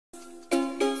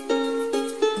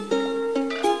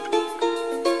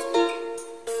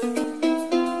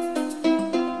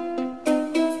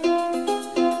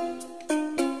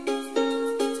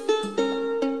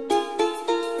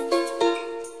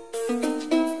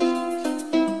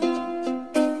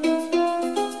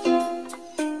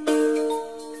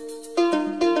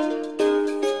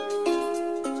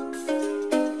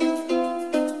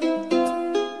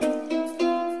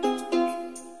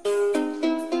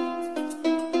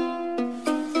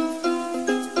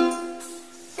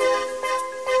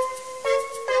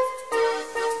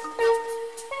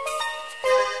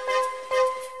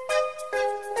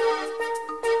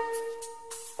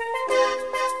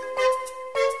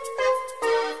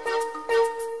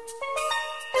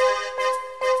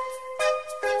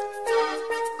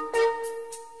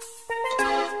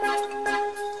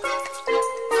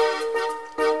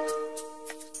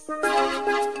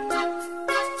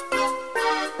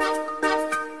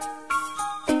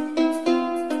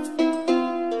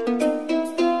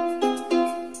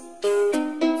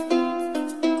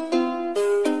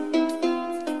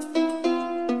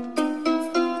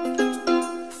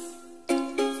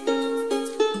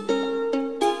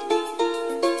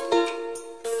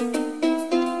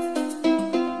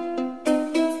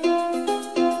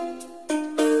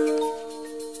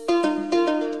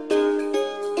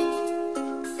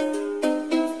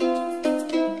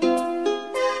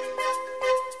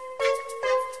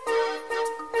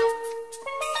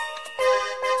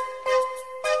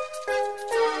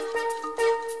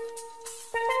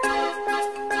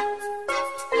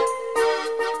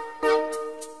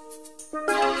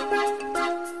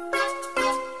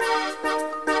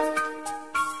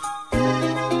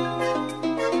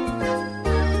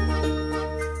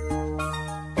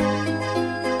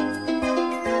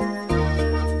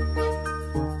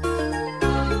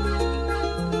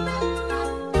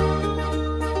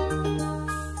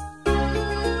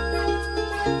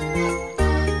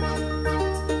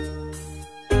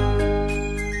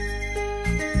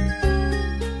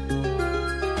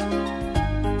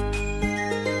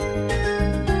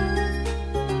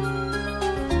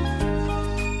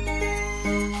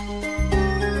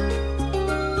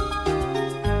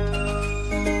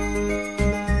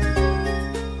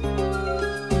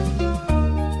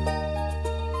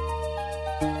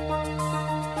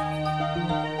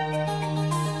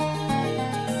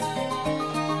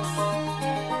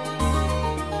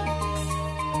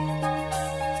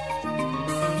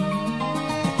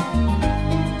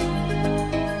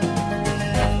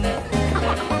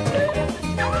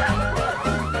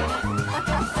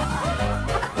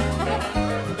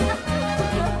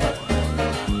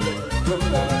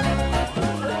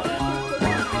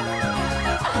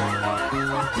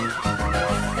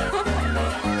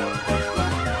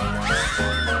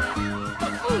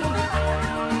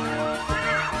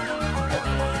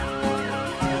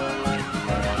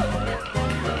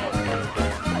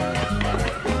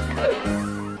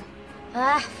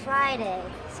Friday.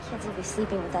 These kids will be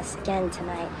sleeping with us again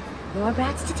tonight. More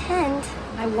brats to tend.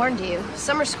 I warned you.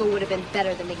 Summer school would have been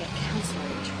better than being a counselor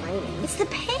in training. It's the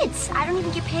pits. I don't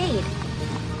even get paid.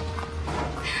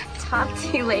 Talk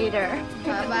to you later.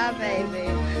 Bye-bye, baby.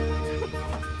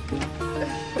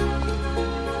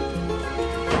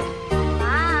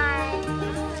 Bye.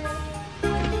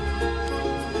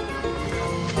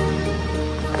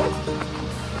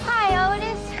 Hi,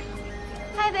 Otis.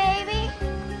 Hi, baby.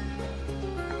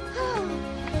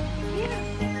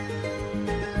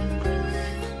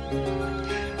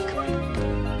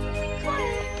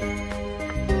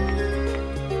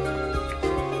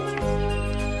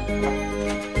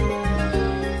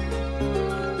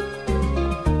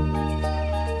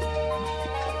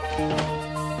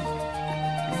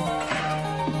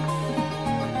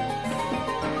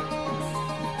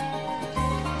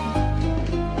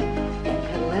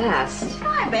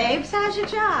 Hi, babes. How's your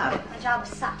job? My job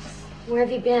sucks. Where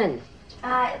have you been?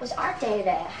 It was art day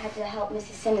today. I had to help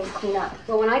Mrs. Simmons clean up.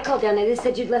 Well, when I called down there, they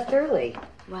said you'd left early.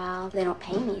 Well, they don't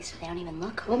pay me, so they don't even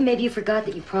look. Well, maybe you forgot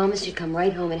that you promised you'd come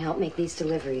right home and help make these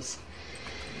deliveries.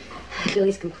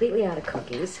 Billy's completely out of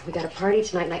cookies. We got a party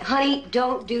tonight. Like, honey,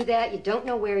 don't do that. You don't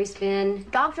know where he's been.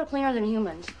 Dogs are cleaner than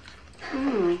humans.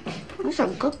 These are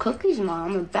good cookies,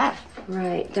 Mom. They're best.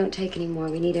 Right. Don't take any more.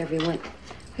 We need everyone.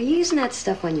 Are you using that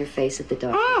stuff on your face that the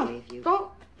doctor gave you?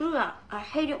 Don't do that. I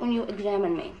hate it when you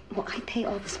examine me. Well, I pay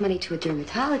all this money to a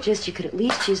dermatologist. You could at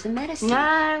least use the medicine. No.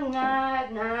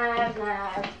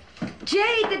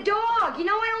 Jade, the dog! You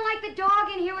know I don't like the dog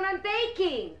in here when I'm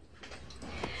baking.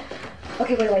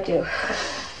 Okay, what do?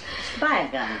 Buy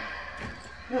a gun.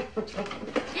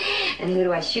 And who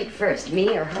do I shoot first,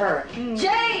 me or her?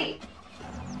 Jade!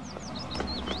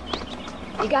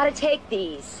 You gotta take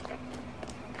these.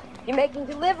 You're making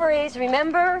deliveries,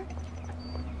 remember?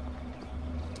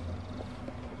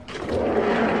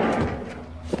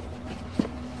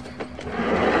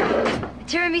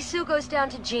 Tiramisu goes down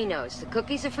to Gino's. The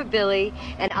cookies are for Billy,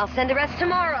 and I'll send the rest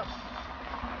tomorrow.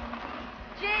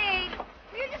 Jade,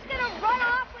 were you just gonna run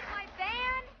off with my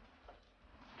van?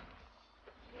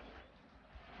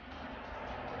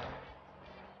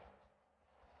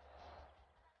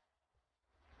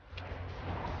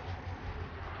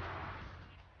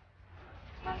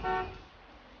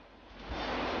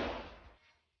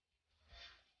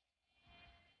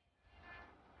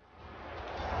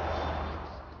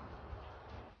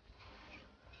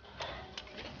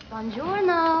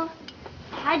 Buongiorno.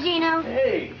 Hi, Gino.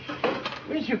 Hey,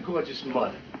 where's your gorgeous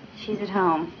mother? She's at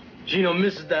home. Gino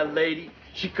misses that lady.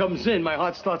 She comes in, my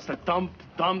heart starts to thump,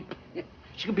 thump.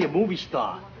 She could be a movie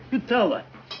star. You tell her.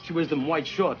 She wears them white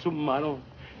shorts, model.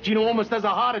 Gino almost has a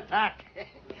heart attack.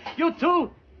 You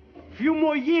too. A few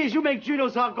more years, you make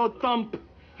Gino's heart go thump. You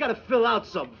gotta fill out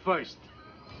something first.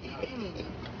 I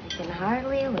can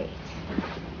hardly wait.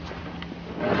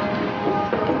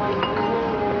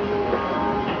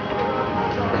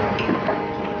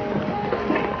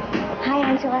 Hi,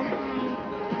 Angela.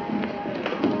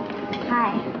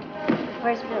 Hi.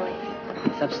 Where's Billy?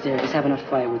 He's upstairs. He's having a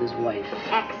fight with his wife.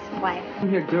 Ex-wife. I'm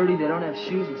here dirty. They don't have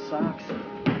shoes and socks.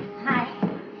 Hi.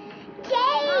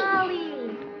 Jay!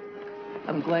 Molly!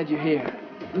 I'm glad you're here.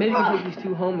 Maybe you can take these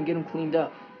two home and get them cleaned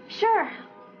up. Sure.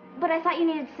 But I thought you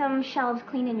needed some shelves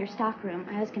cleaned in your stockroom.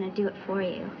 I was going to do it for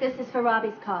you. This is for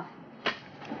Robbie's cough.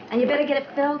 And you better get it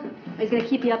filled, or he's going to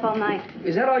keep you up all night.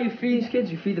 Is that all you feed these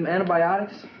kids? You feed them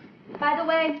antibiotics? By the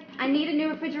way, I need a new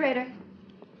refrigerator.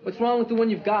 What's wrong with the one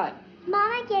you've got?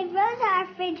 Mama gave Rosa our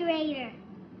refrigerator.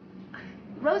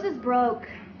 Rosa's broke.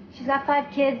 She's got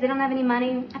 5 kids. They don't have any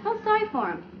money. I felt sorry for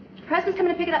them. Preston's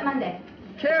coming to pick it up Monday.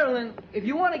 Carolyn, if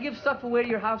you want to give stuff away to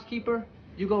your housekeeper,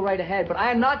 you go right ahead. But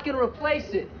I am not going to replace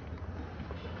it.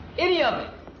 Any of it.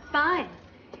 Fine.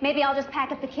 Maybe I'll just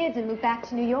pack up the kids and move back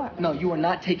to New York. No, you are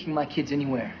not taking my kids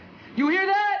anywhere. You hear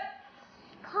that?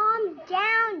 Calm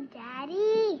down,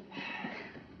 Daddy.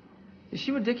 Is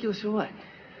she ridiculous or what?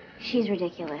 She's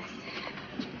ridiculous.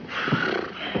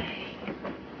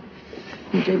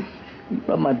 Okay,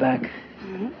 rub my back.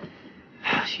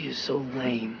 She is so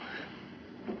lame.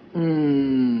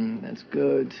 That's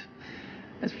good.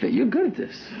 That's fit. You're good at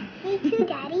this. Me too,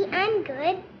 Daddy. I'm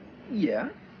good. Yeah.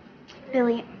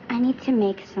 Billy, I need to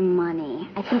make some money.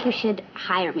 I think you should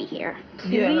hire me here.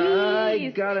 Yeah, I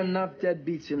got enough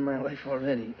deadbeats in my life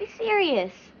already. Be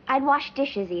serious. I'd wash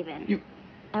dishes even. You-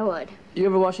 I would. You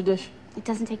ever wash a dish? It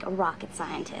doesn't take a rocket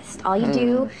scientist. All you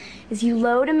do is you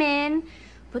load them in,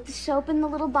 put the soap in the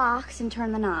little box, and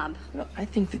turn the knob. You know, I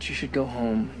think that you should go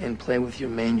home and play with your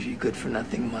mangy,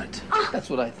 good-for-nothing mutt. That's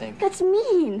what I think. That's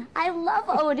mean. I love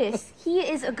Otis. He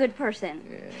is a good person.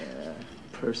 Yeah,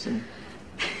 person.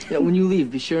 Yeah, when you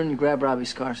leave, be sure and grab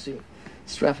Robbie's car seat.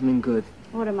 Strap him in good.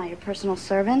 What am I, your personal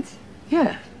servant?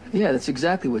 Yeah, that's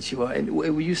exactly what you are. And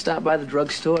will you stop by the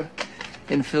drugstore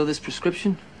and fill this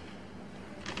prescription?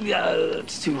 Yeah,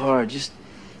 it's too hard. Just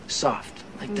soft,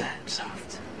 like that,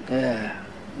 soft. Yeah.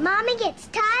 Mommy gets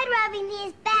tired rubbing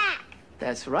his back.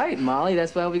 That's right, Molly.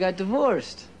 That's why we got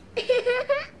divorced. There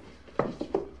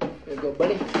you go,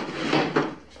 buddy.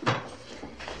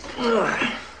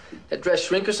 That dress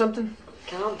shrink or something?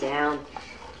 Calm down.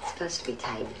 It's supposed to be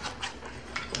tight.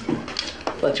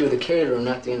 Thought you were the caterer,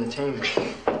 not the entertainment.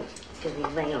 Billy,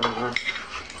 lay off.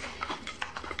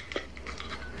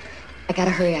 I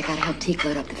gotta hurry. I gotta help Teak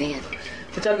load up the van.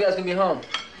 What time you guys gonna be home?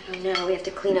 I don't know. We have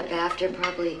to clean up after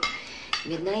probably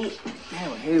midnight.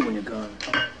 Man, I hate it when you're gone.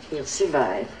 You'll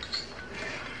survive.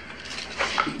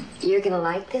 You're gonna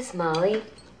like this, Molly.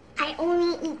 I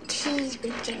only eat cheese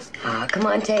witches. Ah, come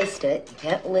on, taste it. You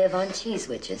can't live on cheese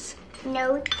witches.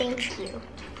 No, thank you.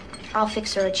 I'll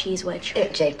fix her a cheese witch.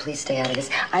 Jake, please stay out of this.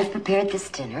 I've prepared this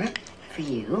dinner for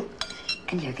you,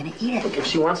 and you're gonna eat Look, it. if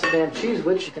she wants a damn cheese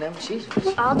witch, she can have a cheese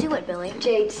witch. I'll do it, Billy.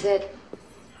 Jade said,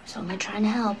 So am I trying to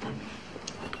help?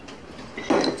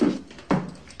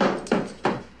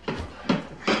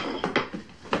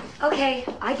 okay,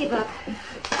 I give up.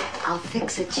 I'll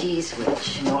fix a cheese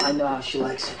witch. No, I know how she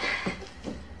likes it.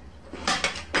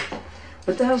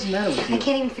 What the hell's the matter with you? I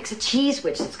can't even fix a cheese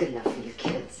witch that's good enough for your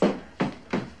kids.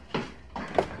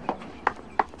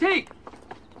 Teak!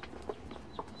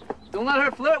 Don't let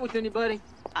her flirt with anybody.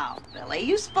 Oh, Billy,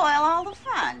 you spoil all the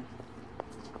fun.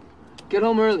 Get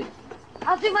home early.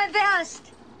 I'll do my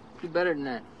best. Do better than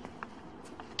that.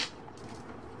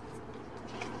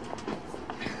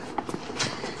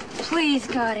 Please,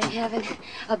 God in heaven,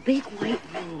 a big white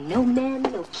room. No men,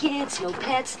 no kids, no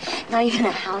pets, not even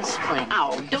a house plant.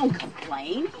 Oh, don't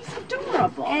complain. He's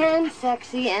adorable. And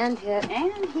sexy and hip.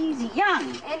 And he's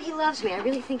young. And he loves me. I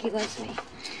really think he loves me.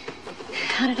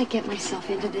 How did I get myself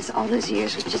into this all those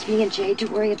years with just me and Jade to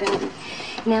worry about? And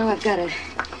now I've got a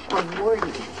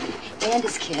warden and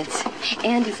his kids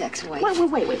and his ex-wife.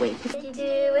 Wait. What do you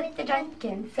do with the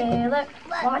drunken sailor?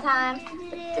 One more time.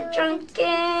 With the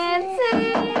drunken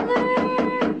sailor.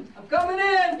 I'm coming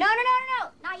in! No,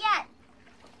 not yet.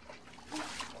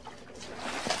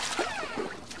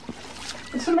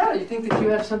 What's the matter? You think that you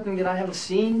have something that I haven't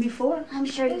seen before? I'm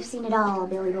sure you've seen it all,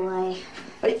 Billy boy.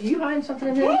 Hey, you hiding something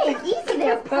in there? Hey, easy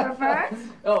there, pervert.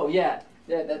 Oh, yeah.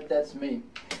 That's me.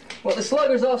 Well, the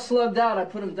slugger's all slugged out. I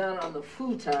put him down on the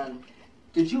futon.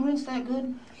 Did you rinse that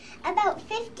good? About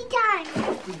 50 times.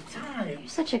 50 times. You're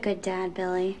such a good dad,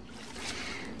 Billy.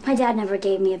 My dad never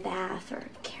gave me a bath or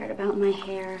cared about my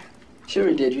hair. Sure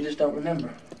he did. You just don't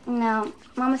remember. No,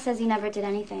 Mama says he never did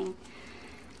anything.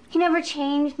 He never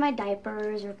changed my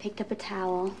diapers or picked up a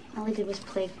towel. All he did was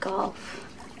play golf.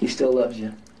 He still loves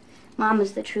you.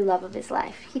 Mama's the true love of his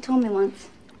life. He told me once.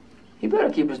 He better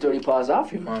keep his dirty paws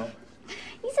off you, Mom.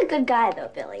 He's a good guy, though,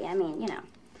 Billy. I mean,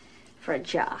 for a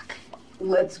jock.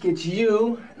 Let's get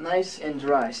you nice and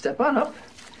dry. Step on up.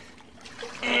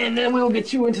 And then we'll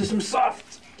get you into some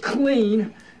soft,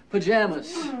 clean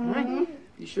pajamas. All right?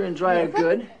 Be sure and dry her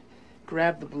good.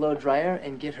 Grab the blow dryer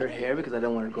and get her hair, because I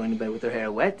don't want her going to bed with her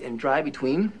hair wet, and dry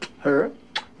between her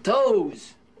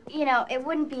toes. It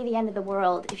wouldn't be the end of the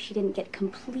world if she didn't get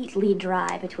completely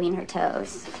dry between her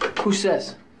toes. Who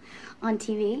says? On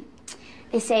TV,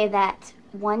 they say that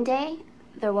one day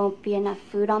there won't be enough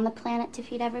food on the planet to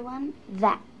feed everyone.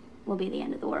 That will be the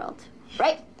end of the world.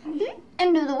 Right?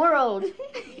 End of the world.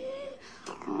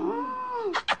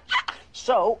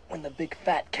 So, when the big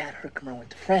fat cat Herkimer went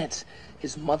to France,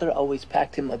 his mother always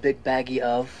packed him a big baggie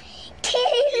of...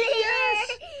 Kitty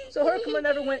litter. So Herkimer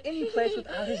never went any place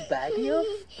without his baggie of...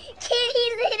 Kitty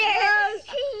litter.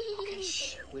 Okay,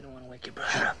 shh. We don't want to wake your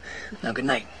brother up. Now, good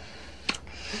night.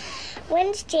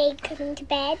 When's Jade coming to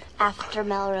bed? After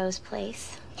Melrose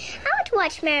Place. I want to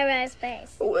watch Melrose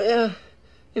Place. Well,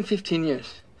 in 15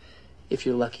 years. If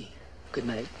you're lucky. Good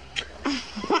night.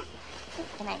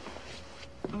 Good night.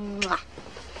 Mwah.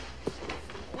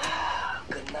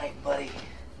 Good night, buddy.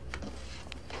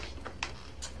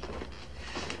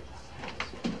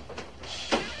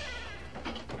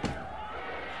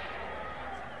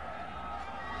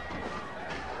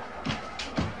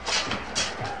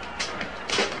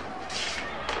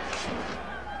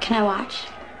 Can I watch?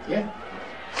 Yeah.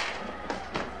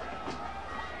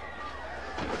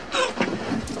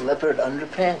 Leopard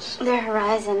underpants. They're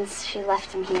Horizons. She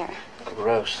left them here.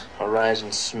 Gross.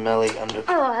 Horizon smelly underpants.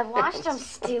 Oh, I've washed them,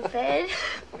 stupid.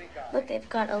 Look, they've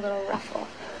got a little ruffle.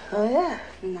 Oh, yeah.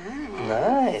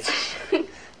 Nice.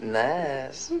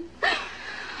 Nice. Nice.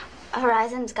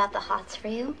 Horizon's got the hots for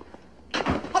you.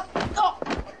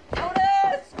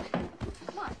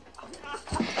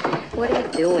 What are you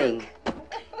doing?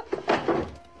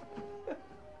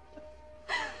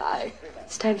 Hi.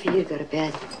 It's time for you to go to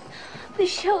bed. The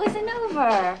show isn't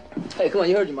over. Hey, come on,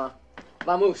 you heard your mom.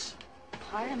 Vamoose.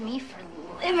 Pardon me for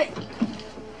living.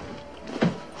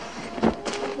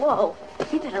 Whoa,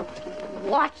 you better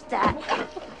watch that.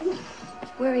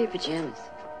 Where are your pajamas?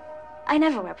 I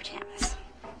never wear pajamas.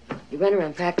 You run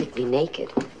around practically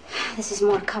naked. This is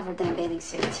more covered than a bathing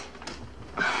suit.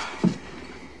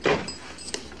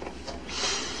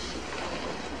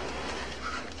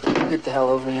 Get the hell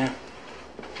over here.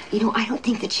 I don't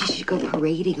think that she should go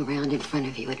parading around in front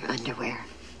of you in her underwear.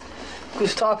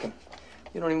 Who's talking?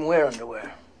 You don't even wear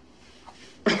underwear.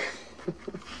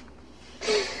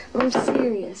 I'm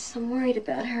serious. I'm worried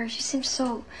about her. She seems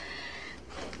so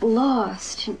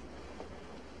lost.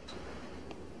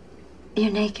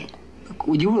 You're naked. Look,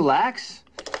 will you relax?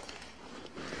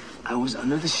 I was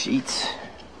under the sheets.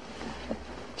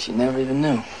 She never even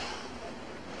knew.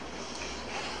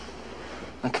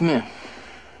 Now, come here.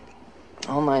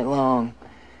 All night long,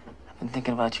 I've been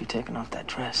thinking about you taking off that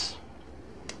dress.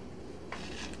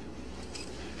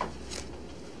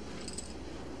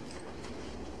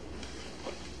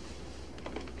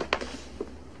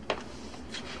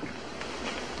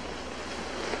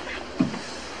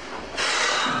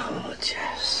 Oh,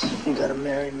 Jess, you gotta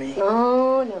marry me.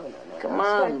 No. Come Don't on.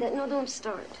 Start that. No, don't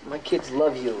start. My kids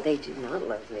love you. They do not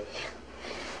love me.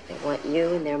 They want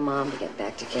you and their mom to get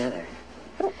back together.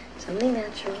 It's only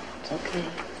natural. It's okay.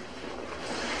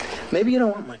 Maybe you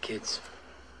don't want my kids.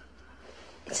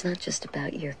 It's not just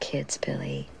about your kids,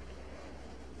 Billy.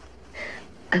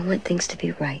 I want things to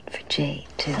be right for Jade,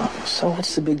 too. So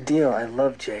what's the big deal? I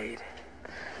love Jade.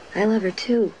 I love her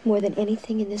too, more than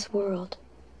anything in this world.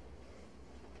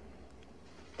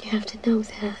 You have to know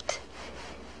that.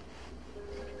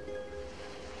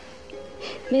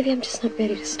 Maybe I'm just not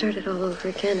ready to start it all over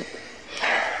again.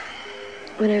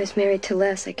 When I was married to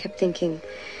Les, I kept thinking,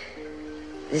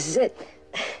 this is it.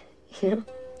 You know,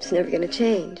 it's never gonna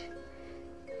change.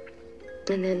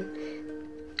 And then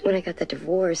when I got the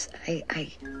divorce,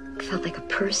 I felt like a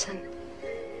person.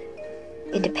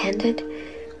 Independent.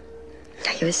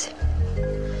 It was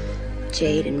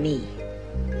Jade and me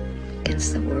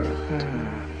against the world.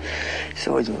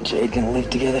 So you and Jade gonna live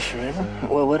together forever?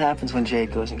 Well, what happens when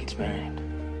Jade goes and gets married?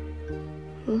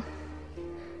 Well,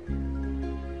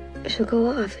 she'll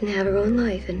go off and have her own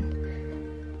life, and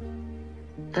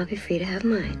I'll be free to have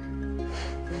mine.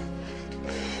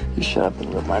 You shut up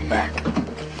and rub my back.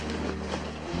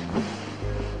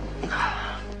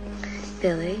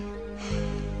 Billy,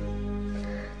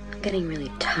 I'm getting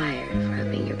really tired of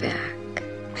rubbing your back.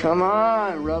 Come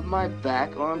on, rub my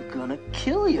back or I'm gonna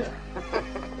kill you.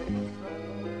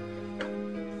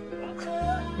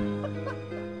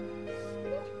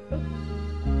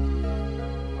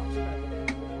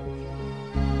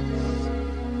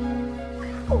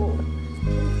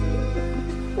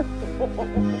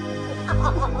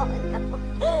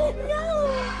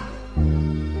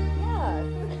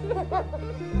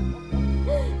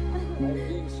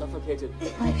 Suffocated.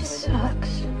 Life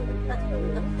sucks.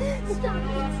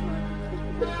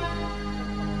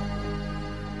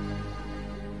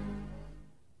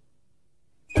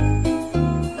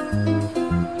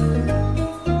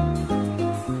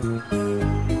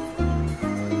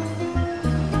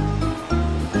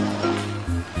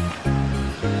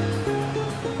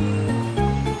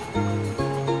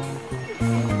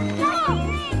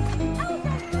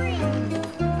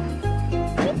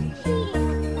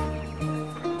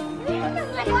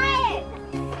 Quiet!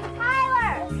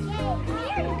 Tyler! Come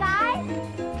here, you guys!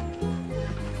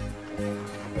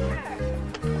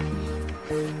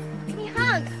 Give me a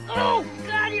hug. Oh,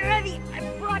 God, you're heavy. I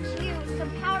brought you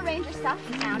some Power Ranger stuff.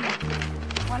 You found it.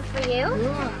 One for you.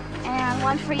 And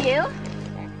one for you.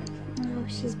 Oh,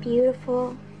 she's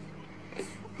beautiful.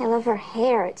 I love her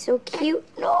hair. It's so cute.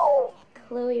 No.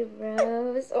 Chloe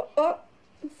Rose. Oh,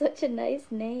 such a nice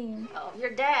name. Oh,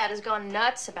 your dad has gone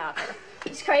nuts about her.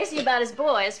 He's crazy about his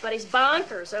boys, but he's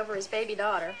bonkers over his baby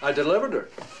daughter. I delivered her.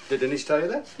 Did Denise tell you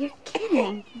that? You're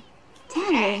kidding.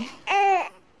 Daddy.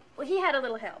 Well, he had a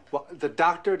little help. Well, the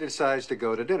doctor decides to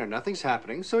go to dinner. Nothing's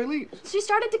happening, so he leaves. She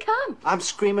started to come. I'm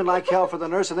screaming like hell for the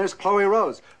nurse, and there's Chloe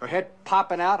Rose. Her head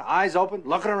popping out, eyes open,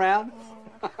 looking around.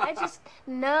 I just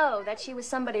know that she was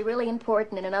somebody really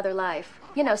important in another life.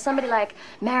 You know, somebody like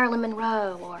Marilyn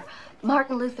Monroe or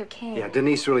Martin Luther King. Yeah,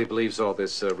 Denise really believes all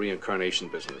this reincarnation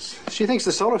business. She thinks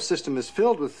the solar system is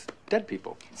filled with dead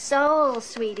people. Souls,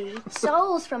 sweetie.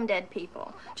 Souls from dead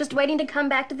people. Just waiting to come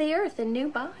back to the earth in new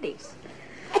bodies.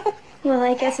 Well,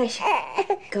 I guess I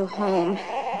should go home.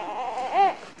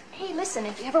 Hey, listen,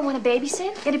 if you ever want to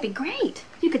babysit, it'd be great.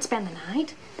 You could spend the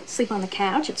night, sleep on the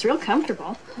couch. It's real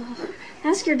comfortable.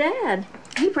 Ask your dad.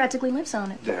 He practically lives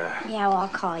on it. Yeah, well, I'll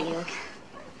call you.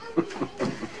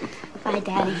 Bye,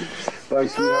 Daddy. Bye,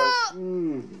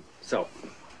 sweetheart. So,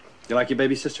 you like your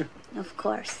baby sister? Of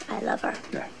course. I love her.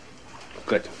 Yeah.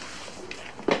 Good.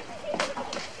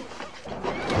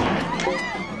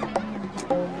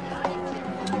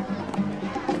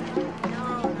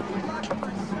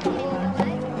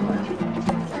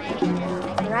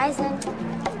 Horizon.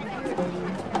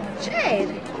 Jade,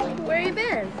 where you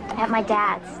been? At my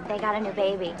dad's. They got a new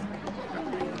baby.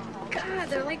 God,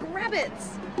 they're like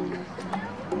rabbits.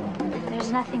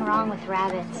 There's nothing wrong with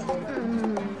rabbits.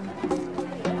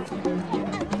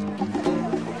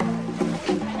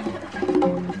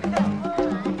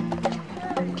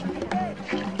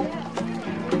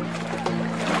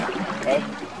 Hey.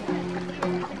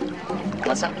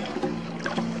 Want something?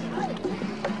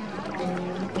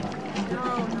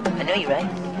 I know you, right?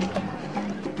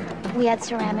 We had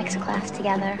ceramics class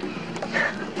together.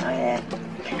 Oh, yeah.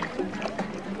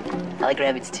 I like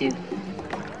rabbits, too.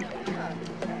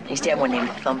 I used to have one named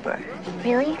Thumper.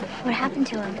 Really? What happened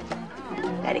to him?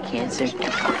 Had a cancer.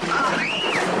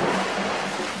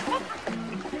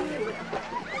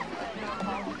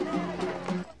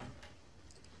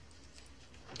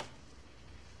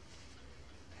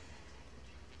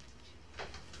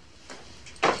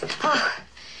 Oh,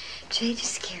 Jade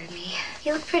just scared me.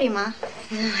 You look pretty, Ma.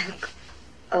 No, I look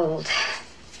old.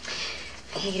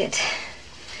 I hate it.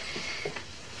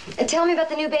 And tell me about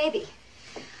the new baby.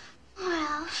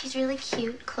 Well, she's really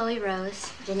cute, Chloe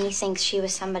Rose. Denise thinks she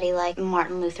was somebody like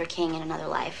Martin Luther King in another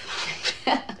life.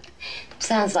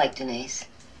 Sounds like Denise.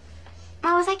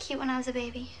 Ma, was I cute when I was a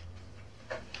baby?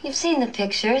 You've seen the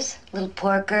pictures. Little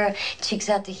porker, cheeks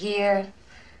out to here.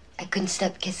 I couldn't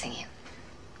stop kissing you.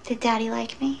 Did Daddy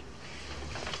like me?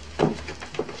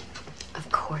 Of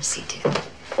course he did.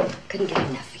 Couldn't get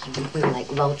enough of you. We were like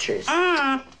vultures.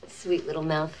 Sweet little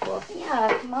mouthful.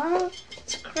 Yeah, Mom.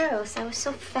 It's gross. I was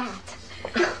so fat.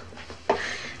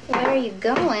 Where are you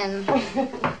going?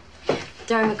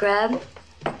 Dharma grab.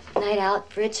 Night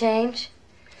out for a change.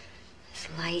 It's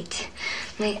light.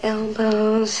 My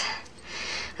elbows.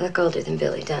 I look older than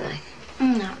Billy, don't I?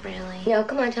 Not really. No,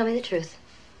 come on, tell me the truth.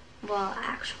 Well,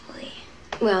 actually.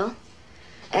 Well,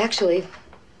 actually,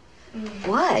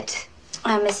 what?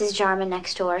 Mrs. Jarman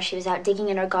next door, she was out digging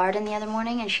in her garden the other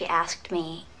morning, and she asked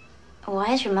me,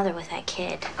 "Why is your mother with that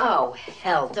kid?" Oh,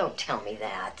 hell, don't tell me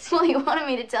that. Well, you wanted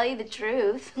me to tell you the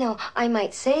truth. No, I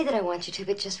might say that I want you to,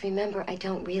 but just remember, I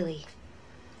don't really.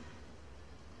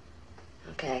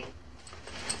 Okay.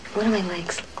 What do my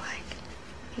legs look like?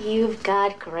 You've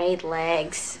got great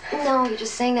legs. No, you're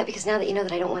just saying that because now that you know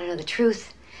that I don't want to know the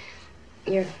truth,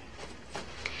 you're...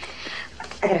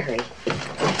 I gotta hurry.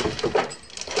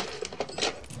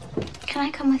 Can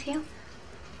I come with you?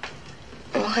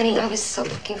 Oh, honey, I was so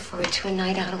looking forward to a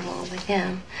night out alone with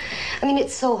him. I mean,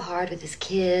 it's so hard with his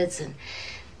kids and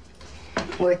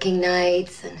working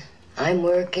nights, and I'm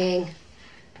working.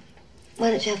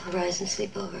 Why don't you have Horizon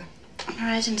sleep over?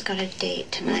 Horizon's got a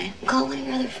date tonight. Call one of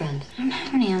your other friends. I don't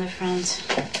have any other friends.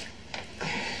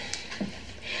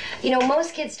 You know,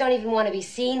 most kids don't even want to be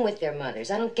seen with their mothers.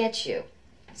 I don't get you.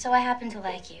 So I happen to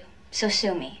like you. So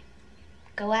sue me.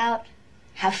 Go out,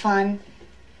 have fun.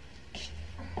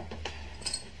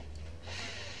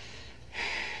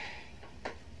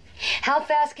 How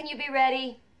fast can you be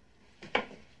ready?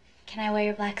 Can I wear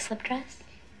your black slip dress?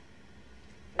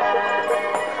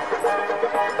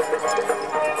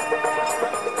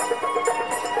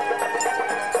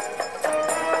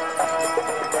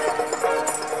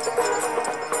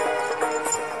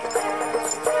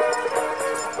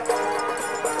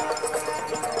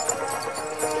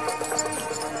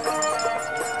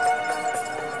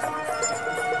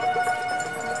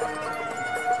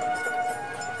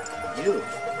 You?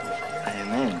 I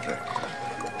remember.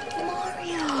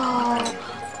 Mario!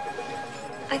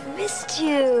 I've missed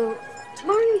you.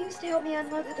 Mario used to help me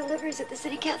unload the deliveries at the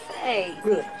City Cafe.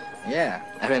 Really? Yeah,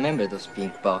 I remember those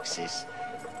pink boxes.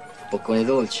 Boccone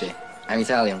dolce. I'm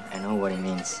Italian. I know what it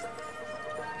means.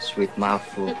 Sweet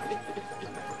mouthful.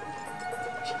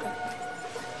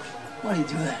 Why do you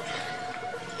do that?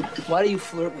 Why do you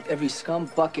flirt with every scum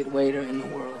bucket waiter in the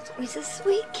world? He's a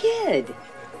sweet kid.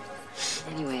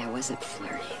 Anyway, I wasn't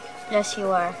flirting. Yes, you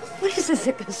are. What is this,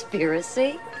 a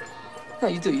conspiracy? No,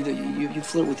 you do. You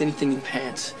flirt with anything in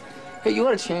pants. Hey, you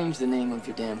ought to change the name of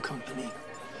your damn company.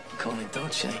 Boccone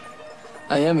dolce.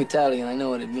 I am Italian. I know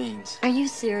what it means. Are you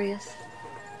serious?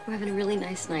 We're having a really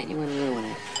nice night and you want to ruin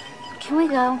it. Can we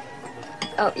go?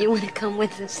 Oh, you want to come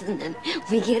with us and then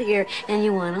we get here and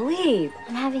you want to leave.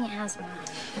 I'm having asthma.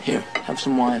 Here, have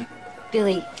some wine.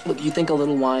 Billy. Look, you think a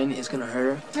little wine is gonna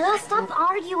hurt her? No, stop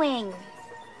arguing.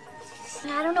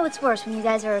 I don't know what's worse, when you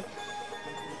guys are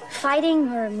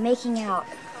fighting or making out.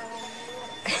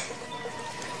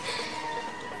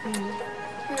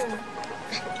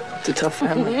 It's a tough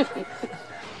family.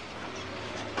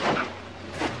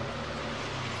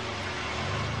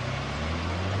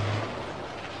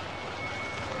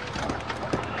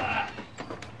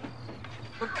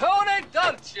 Boccone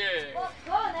dolce!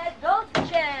 Boccone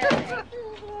dolce!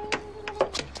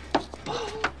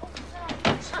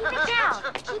 Keep it down.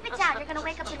 Keep it down. You're gonna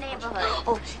wake up the neighborhood.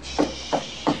 Oh,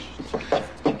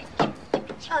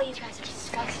 Oh, you guys are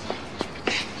disgusting.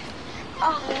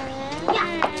 Oh,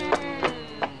 yeah.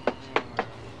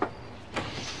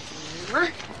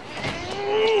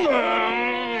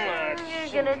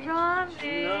 You're gonna drop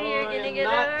me. You're gonna get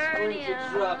not a going to hernia.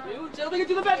 drop you. Tell me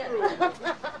to the bedroom.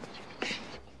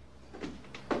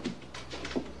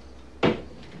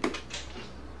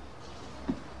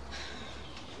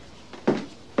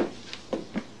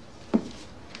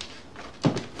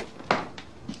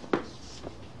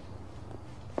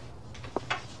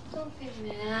 don't be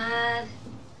mad.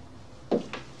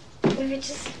 We were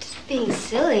just being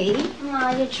silly.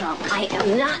 Aw, you're drunk. I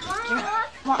am not.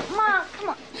 Mom, come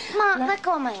on. Mom, let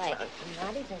go of my leg.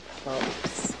 Not even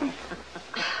close.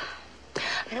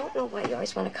 I don't know why you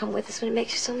always want to come with us when it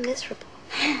makes you so miserable.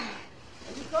 Are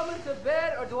you coming to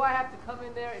bed, or do I have to come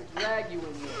in there and drag you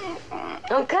in here?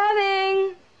 I'm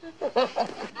coming.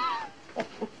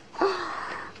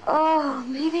 Oh,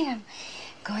 maybe I'm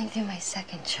going through my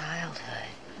second childhood.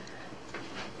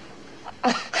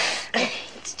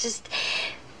 It's just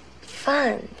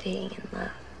fun being in love.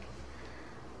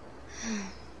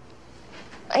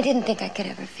 I didn't think I could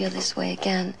ever feel this way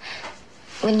again.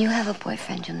 When you have a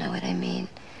boyfriend, you'll know what I mean.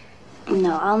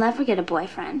 No, I'll never get a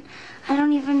boyfriend. I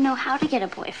don't even know how to get a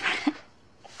boyfriend.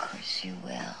 Of course you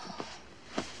will.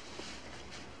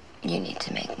 You need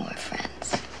to make more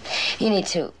friends. You need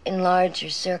to enlarge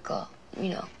your circle. You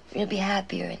know, you'll be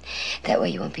happier, and that way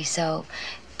you won't be so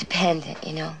dependent,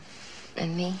 you know,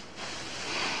 on me.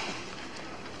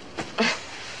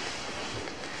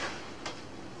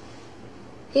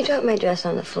 You dropped my dress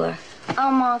on the floor.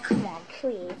 Mom, come on,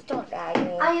 please. Don't nag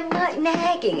me. I am not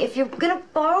nagging. If you're gonna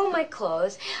borrow my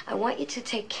clothes, I want you to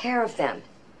take care of them.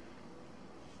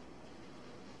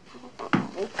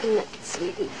 Oh, good night,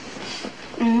 sweetie.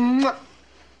 Mwah.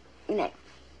 Good night.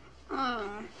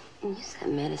 Use that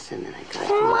medicine that I got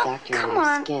from the doctor Come on your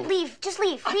on, skin. leave. Just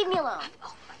leave. Leave me alone.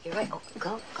 Oh, you're right. Oh,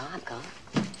 go.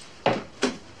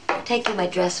 I'm taking my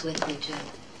dress with me, too.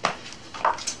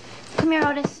 Come here,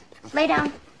 Otis. Lay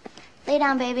down. Lay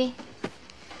down, baby.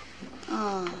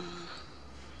 Oh,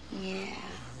 yeah.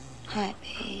 Hi,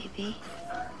 baby.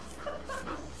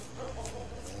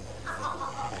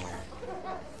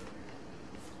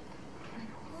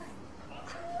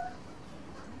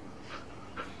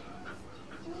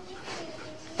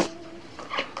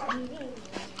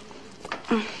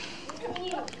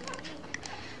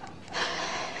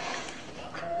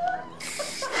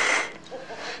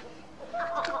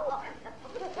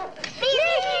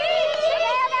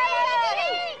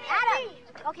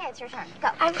 Okay, it's your turn. Go.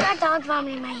 I've got dog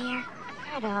vomit in my hair.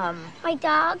 Adam. My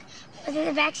dog was in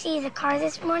the backseat of the car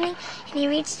this morning, and he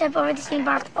reached up over the seat and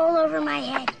barfed all over my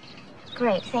head.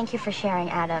 Great. Thank you for sharing,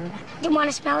 Adam. Do you want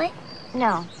to smell it?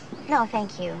 No. No,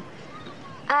 thank you.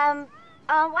 Why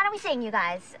don't we sing, you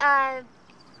guys?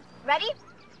 Ready?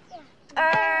 Yeah.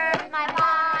 Earth, my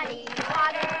body,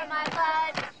 water, my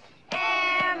blood,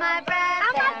 air, my breath.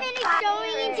 I'm not finished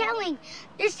showing and telling.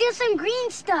 There's still some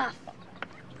green stuff.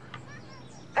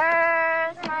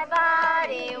 Earth, my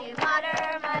body,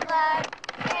 water, my blood,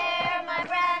 air, my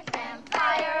breath, and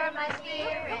fire, my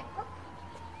spirit.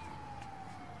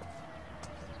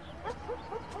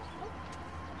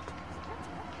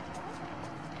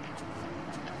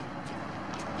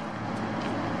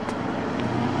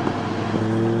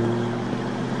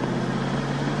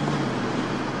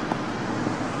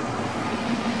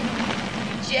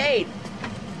 Jade!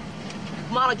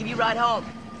 Come on, I'll give you a ride home.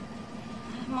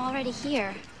 I'm already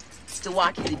here. Still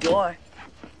walking through the door.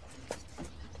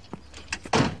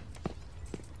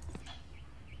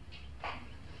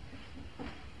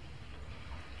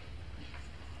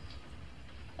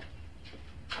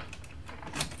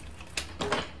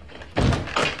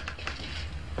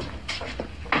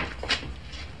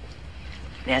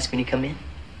 Can I ask when you come in?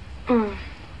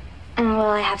 Well,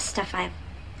 I have stuff I've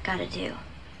got to do.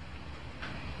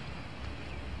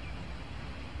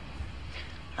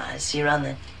 See you around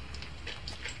then.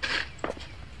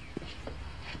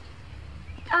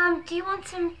 Do you want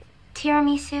some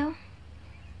tiramisu?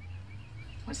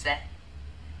 What's that?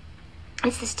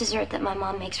 It's this dessert that my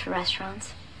mom makes for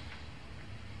restaurants.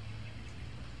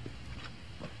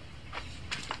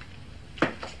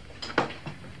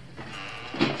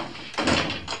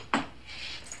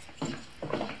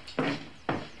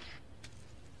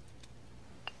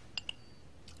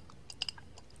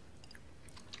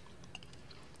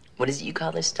 What is it you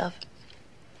call this stuff?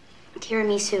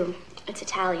 Tiramisu. It's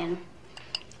Italian.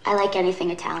 I like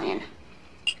anything Italian.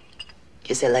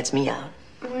 Guess that lets me out.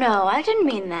 No, I didn't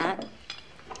mean that.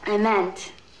 I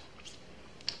meant...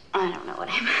 I don't know what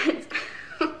I meant.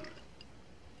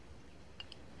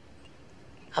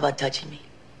 How about touching me?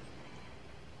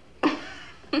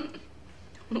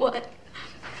 What?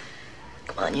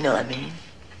 Come on, you know what I mean.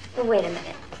 Wait a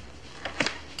minute.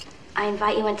 I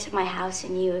invite you into my house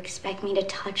and you expect me to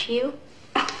touch you?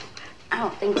 I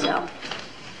don't think so.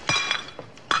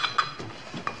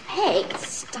 Hey,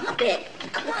 stop it.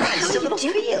 Come on, Just a little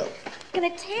feel. I'm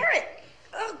gonna tear it.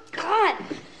 Oh, God.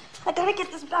 I gotta get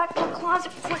this back in the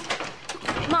closet before...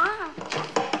 Mom.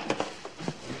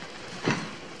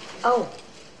 Oh.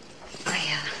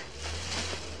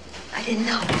 I didn't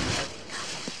know.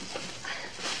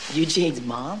 You Jade's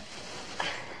mom?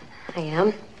 I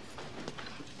am.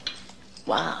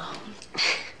 Wow.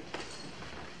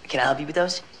 Can I help you with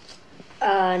those?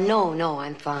 No,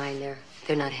 I'm fine. They're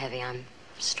not heavy. I'm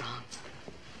strong.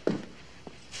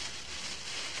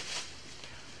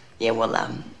 Yeah, well,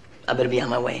 I better be on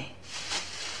my way.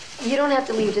 You don't have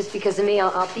to leave just because of me.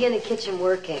 I'll be in the kitchen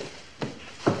working.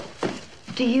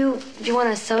 Do you want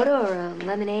a soda or a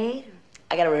lemonade?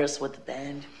 I got a rehearsal with the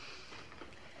band.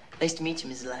 Nice to meet you,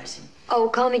 Mrs. Larson. Oh,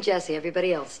 call me Jessie.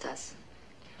 Everybody else does.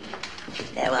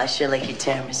 Yeah, well, I sure like your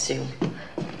tiramisu.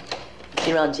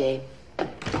 You're on, Jade.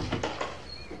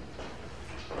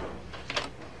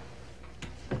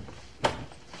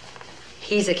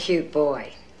 He's a cute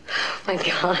boy. Oh my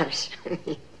gosh.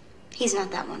 He's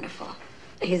not that wonderful.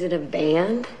 Is it a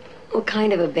band? What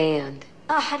kind of a band?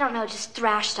 I don't know, just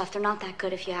thrash stuff. They're not that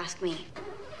good if you ask me.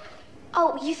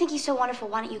 Oh, you think he's so wonderful.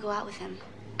 Why don't you go out with him?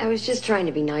 I was just trying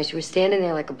to be nice. You were standing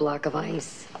there like a block of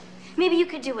ice. Maybe you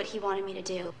could do what he wanted me to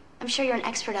do. I'm sure you're an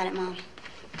expert at it, Mom.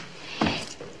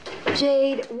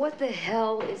 Jade, what the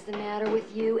hell is the matter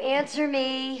with you? Answer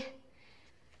me.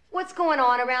 What's going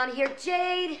on around here?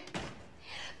 Jade,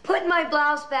 put my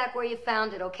blouse back where you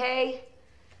found it, okay?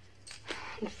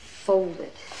 And fold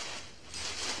it.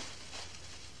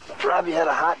 Robbie had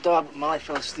a hot dog, but Molly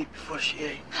fell asleep before she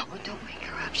ate. Oh, don't wake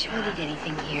her up. She won't eat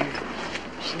anything here.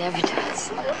 She never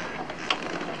does.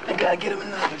 I gotta get them in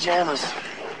their pajamas.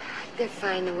 They're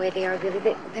fine the way they are, Billy.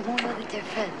 They won't know the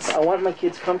difference. I want my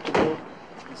kids comfortable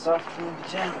and soft clean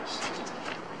pajamas.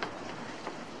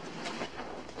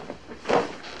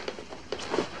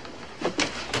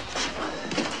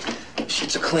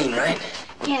 Sheets are clean, right?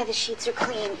 Yeah, the sheets are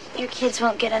clean. Your kids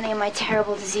won't get any of my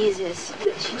terrible diseases.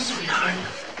 Sweetheart.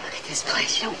 Look at this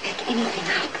place. You don't pick anything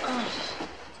up.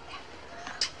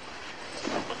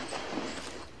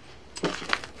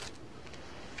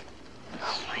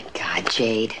 Oh, my God,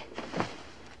 Jade.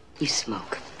 You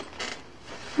smoke.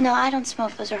 No, I don't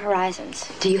smoke. Those are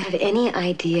Horizons. Do you have any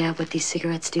idea what these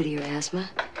cigarettes do to your asthma?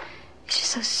 It's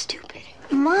just so stupid.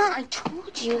 Mom, I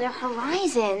told you, they're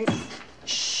Horizons.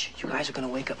 Shh, you guys are gonna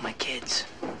wake up my kids.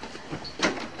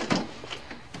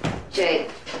 Jade,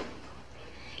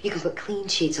 you can put clean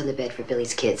sheets on the bed for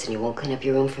Billy's kids and you won't clean up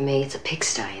your room for me. It's a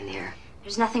pigsty in there.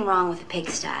 There's nothing wrong with a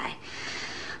pigsty. I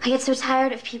get so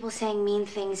tired of people saying mean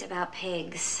things about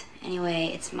pigs.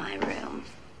 Anyway, it's my room.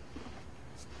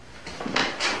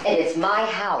 And it's my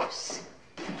house.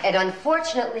 And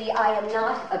unfortunately, I am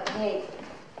not a pig.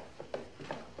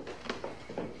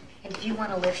 And if you want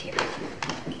to live here,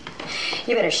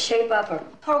 you better shape up or...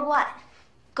 For what?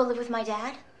 Go live with my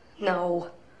dad? No.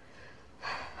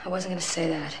 I wasn't going to say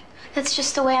that. That's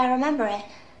just the way I remember it.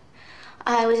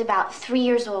 I was about 3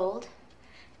 years old,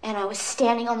 and I was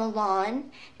standing on the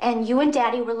lawn, and you and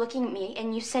Daddy were looking at me,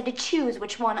 and you said to choose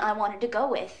which one I wanted to go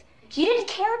with. You didn't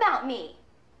care about me.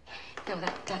 No,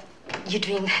 that you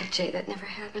dreamed that, Jay. That never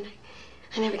happened.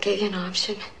 I never gave you an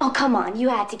option. Oh, come on. You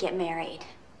had to get married.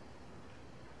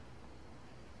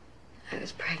 I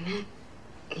was pregnant.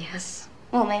 Yes.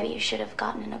 Well, maybe you should have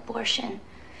gotten an abortion.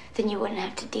 Then you wouldn't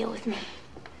have to deal with me.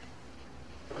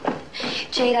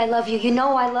 Jade, I love you. You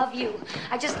know I love you.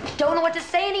 I just don't know what to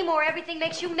say anymore. Everything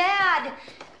makes you mad.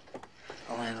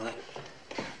 I'll handle it.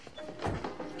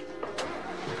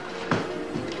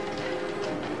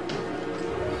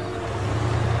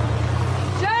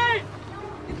 Jade!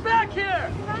 Get back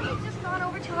here! Ronnie's just gone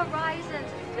over to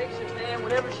Horizons. She takes her stand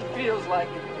whenever she feels like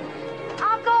it.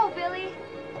 I'll go, Billy.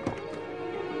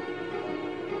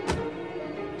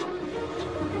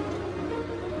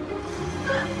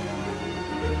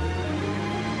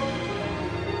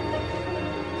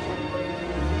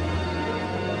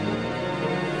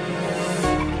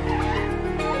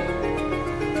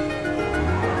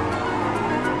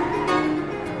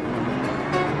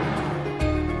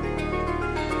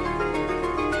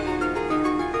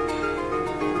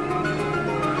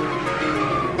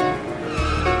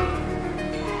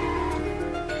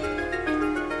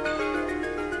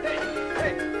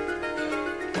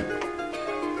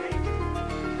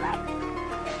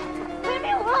 Leave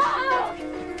me alone!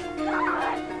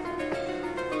 God!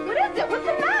 What is it? What's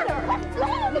the matter? Let go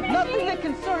of me! Nothing that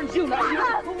concerns you,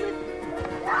 now.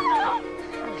 No!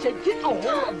 Jade, get a hold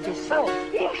of yourself.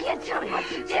 You can't tell me what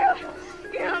to do!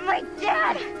 You're not my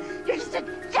dad! You're just a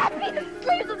deadbeat that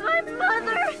sleeps with my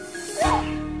mother!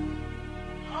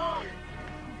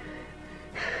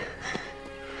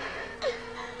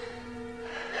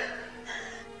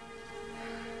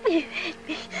 You hit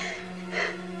me.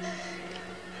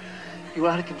 You were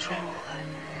out of control.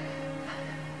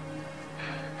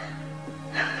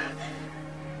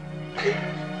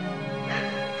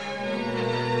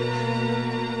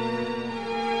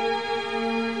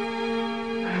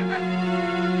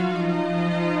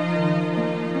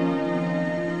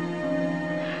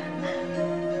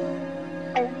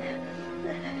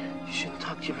 You shouldn't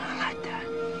talk to your mother like that.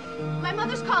 My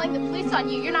mother's calling the police on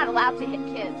you. You're not allowed to hit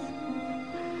kids.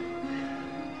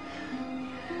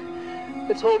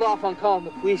 Let's hold off on calling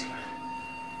the police.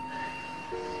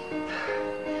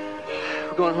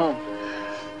 We're going home.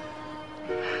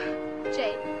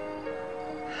 Jade.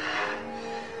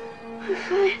 I'm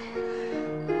fine.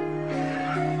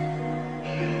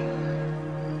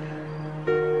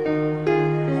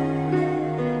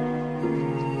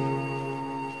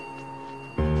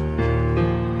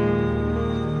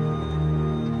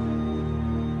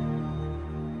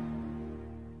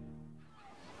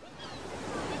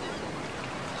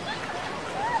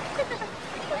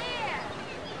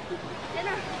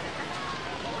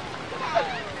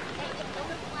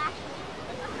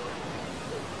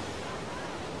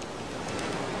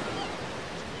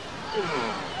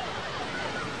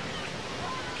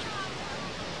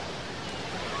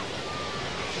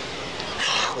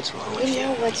 What's wrong with you? You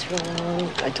know what's wrong.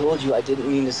 I told you I didn't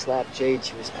mean to slap Jade.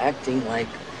 She was acting like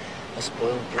a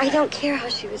spoiled brat. I don't care how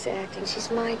she was acting. She's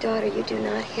my daughter. You do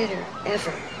not hit her, ever.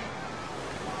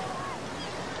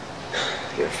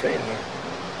 You're afraid of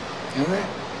her. You know that?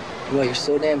 Well, you're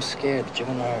so damn scared that you're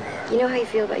gonna hurt her. You know how you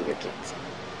feel about your kids.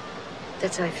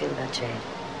 That's how I feel about Jade.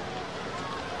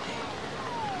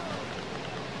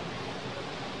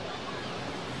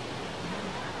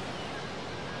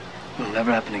 It'll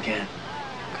never happen again,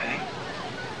 okay?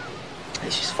 Hey,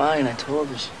 she's fine, I told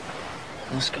her.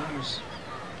 No scars.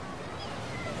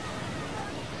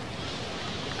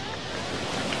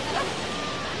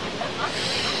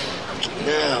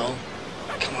 Now,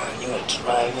 come on, you are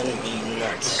driving me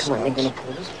nuts. Come on, they're gonna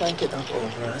pull this blanket up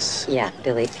over us. Yeah,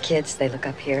 Billy, the kids, they look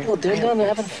up here. Well, they're I done don't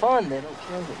having think fun. They don't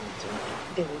care what we do.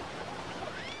 Billy.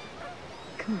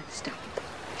 Come on, stop.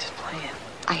 Just playing.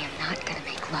 I am not gonna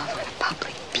make love on a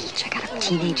public beach. I got a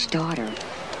teenage daughter. Look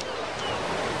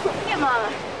at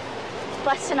Mama.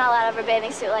 Busting all out of her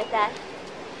bathing suit like that.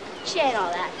 She ain't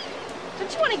all that.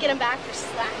 Don't you want to get him back for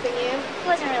slapping you? It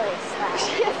wasn't really a slap.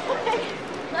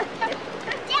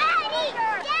 Daddy!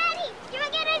 Daddy!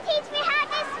 You're gonna teach me how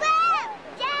to swim!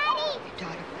 Daddy! Your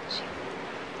daughter wants you.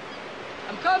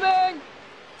 I'm coming!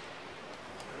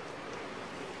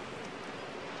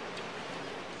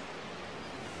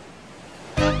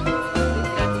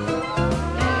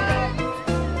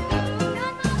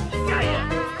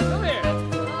 Come here.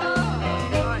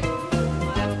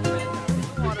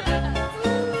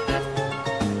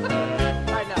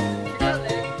 Right now.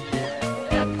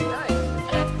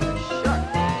 Nice. Sharp.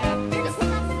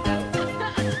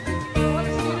 You want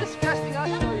to see disgusting? I'll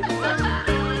show you.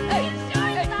 Hey,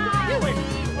 get away from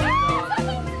me.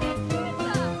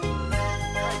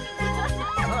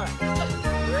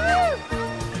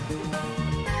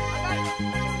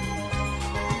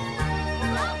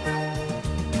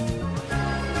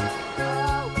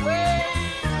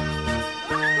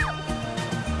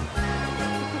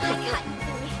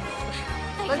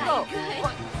 Let go.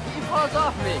 What? Get your paws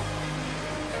off me.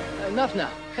 Enough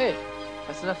now. Hey,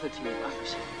 that's enough of the TV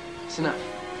boppers. It's enough.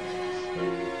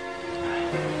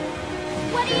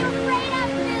 What are you afraid of,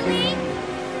 Billy?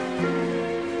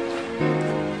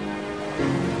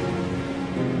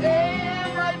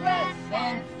 Air my breath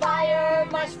and fire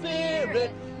my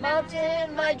spirit,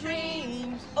 mountain my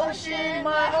dreams, ocean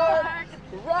my heart,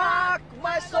 rock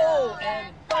my soul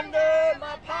and thunder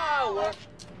my power.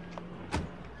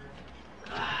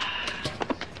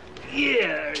 Yeah,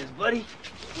 there it is, buddy.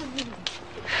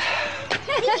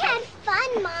 We had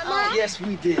fun, Mama. Oh, yes,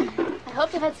 we did. I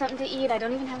hope they've had something to eat. I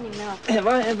don't even have any milk. Have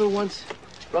I ever once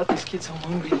brought these kids home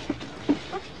hungry?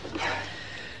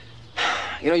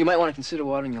 You know, you might want to consider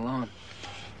watering your lawn.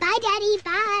 Bye, Daddy.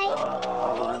 Bye.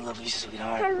 Oh, I love you,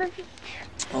 sweetheart. I love you.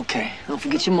 Okay, don't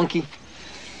forget your monkey.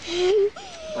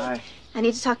 Bye. I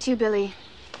need to talk to you, Billy.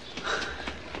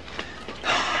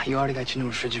 You already got your new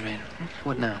refrigerator.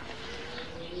 What now?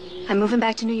 I'm moving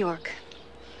back to New York.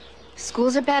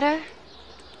 Schools are better.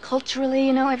 Culturally,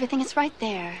 you know, everything is right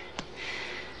there.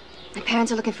 My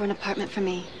parents are looking for an apartment for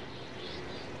me.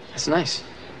 That's nice.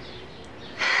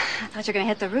 I thought you were gonna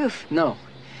hit the roof. No,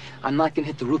 I'm not gonna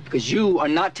hit the roof because you are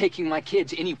not taking my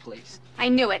kids anyplace. I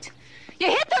knew it. You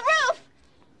hit the roof!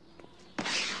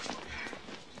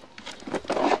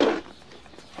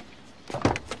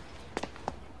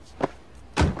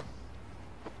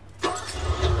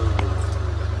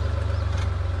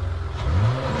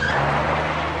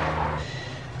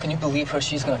 Can you believe her?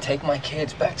 She's gonna take my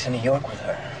kids back to New York with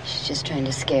her. She's just trying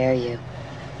to scare you.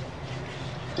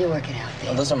 You work it out, Well,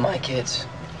 babe. those are my kids.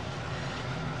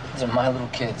 Those are my little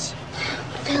kids.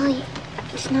 Billy,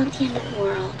 it's not the end of the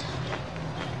world.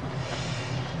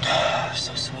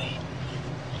 So sweet.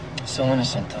 So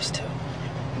innocent, those two.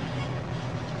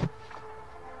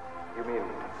 You mean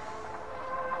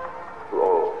to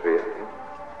all three of you?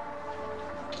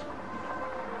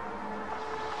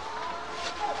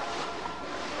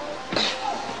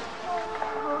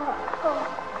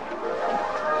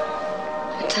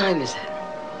 What time is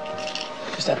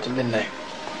it? Just after midnight.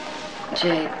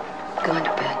 Jay, going to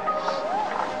bed.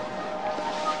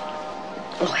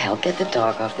 Oh, hell, get the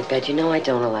dog off the bed. You know I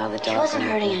don't allow the dog. He wasn't on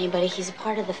the hurting bed. anybody. He's a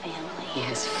part of the family. He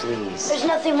has fleas. There's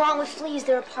nothing wrong with fleas.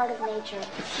 They're a part of nature.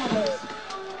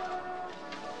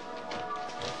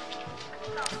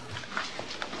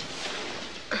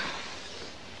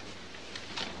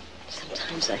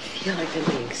 Sometimes I feel like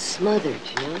I'm being smothered,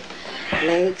 you know?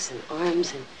 Legs and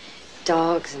arms and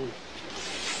dogs and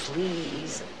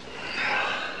fleas.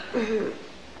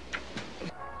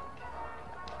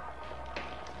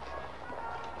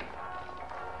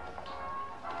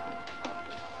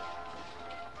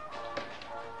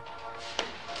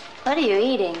 What are you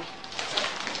eating?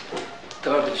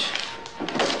 Garbage.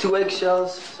 2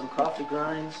 eggshells, some coffee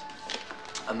grinds,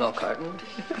 a milk carton,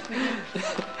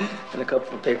 and a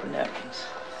couple of paper napkins.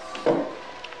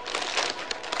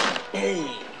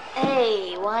 Hey.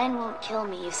 Hey, wine won't kill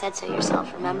me. You said so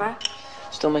yourself, remember?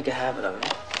 Just don't make a habit of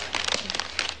it.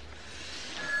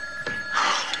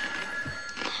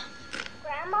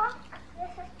 Grandma,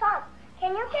 this is Tom.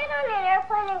 Can you get on an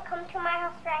airplane and come to my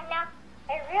house right now?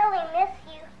 I really miss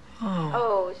you.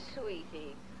 Oh,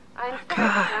 sweetie. I'm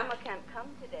sorry Grandma can't come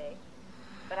today,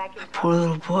 but I can Poor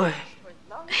little boy.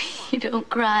 You don't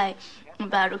cry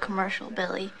about a commercial,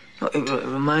 Billy. It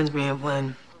reminds me of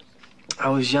when I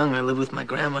was young. I lived with my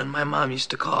grandma, and my mom used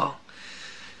to call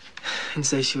and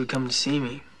say she would come to see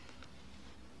me.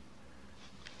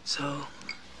 So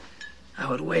I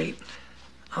would wait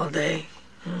all day,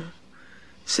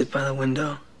 sit by the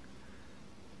window,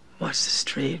 watch the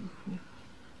street.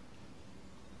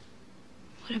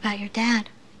 What about your dad?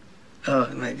 Oh,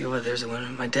 there's a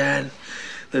limit. My dad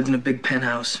lived in a big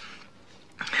penthouse.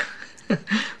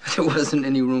 There wasn't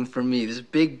any room for me. This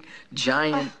big,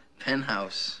 giant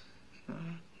penthouse.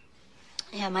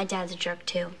 Yeah, my dad's a jerk,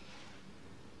 too.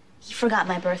 He forgot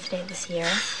my birthday this year,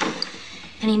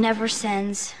 and he never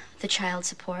sends the child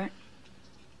support.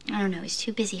 I don't know, he's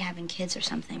too busy having kids or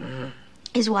something.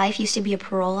 His wife used to be a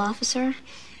parole officer.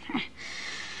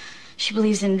 She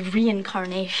believes in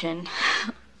reincarnation.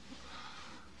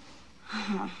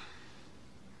 I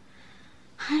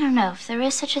don't know, if there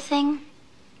is such a thing,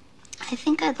 I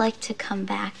think I'd like to come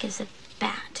back as a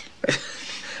bat.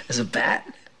 As a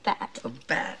bat? Bat. A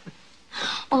bat?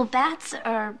 Well, bats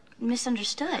are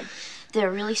misunderstood. They're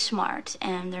really smart,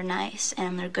 and they're nice,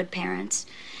 and they're good parents.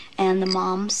 And the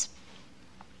moms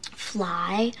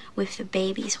fly with the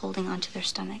babies holding onto their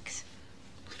stomachs.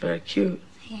 It's very cute.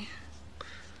 Yeah.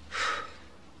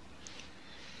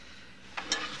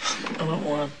 I don't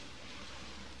want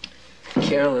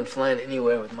Carolyn flying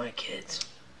anywhere with my kids.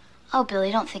 Oh,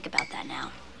 Billy, don't think about that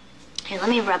now. Here, let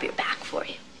me rub your back for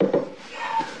you.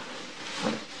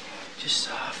 Just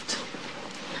soft.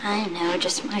 I know,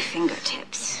 just my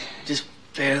fingertips. Just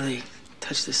barely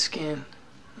touch the skin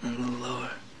and a little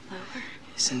lower. Lower?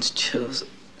 It sends chills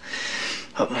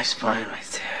up my spine right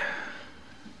there.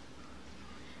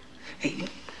 Hey,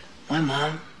 my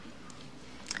mom,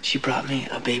 she brought me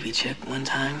a baby chick one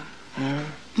time.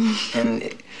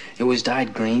 And it was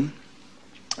dyed green.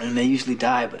 And they usually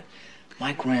die, but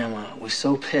my grandma was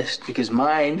so pissed because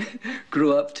mine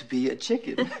grew up to be a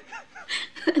chicken.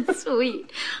 That's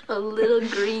sweet. A little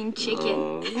green chicken.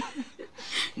 Oh.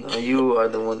 No, you are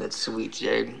the one that's sweet,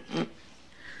 Jade.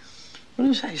 What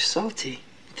is that? You're salty.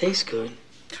 It tastes good.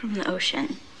 From the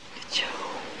ocean. Get you.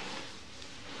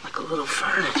 Like a little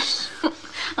furnace.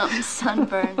 I'm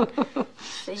sunburned.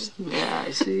 See? Yeah,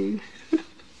 I see.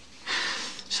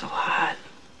 So hot.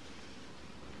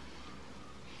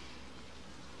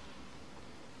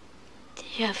 Did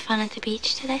you have fun at the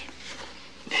beach today?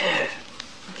 Yeah.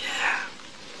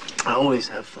 I always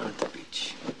have fun at the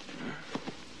beach.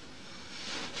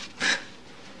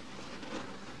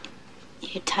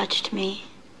 You touched me.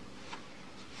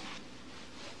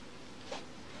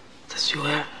 Touched you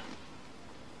where?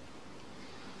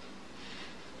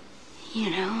 You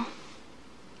know,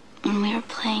 when we were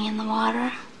playing in the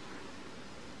water.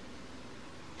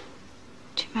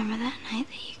 Do you remember that night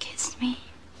that you kissed me?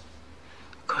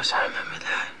 Of course I remember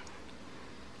that.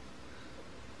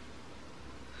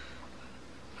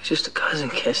 It was just a cousin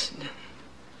kiss. Didn't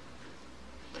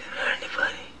hurt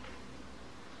anybody.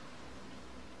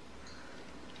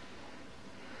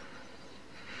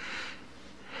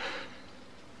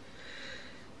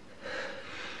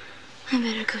 I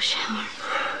better go shower.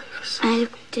 I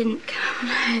didn't come.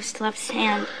 I still have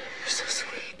sand. You're so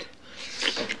sweet.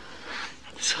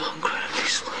 So incredibly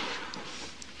sweet.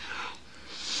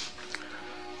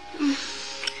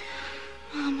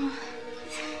 Mama.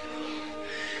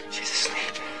 She's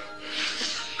asleep.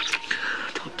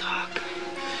 Don't talk.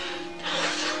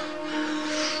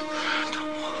 Don't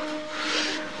move.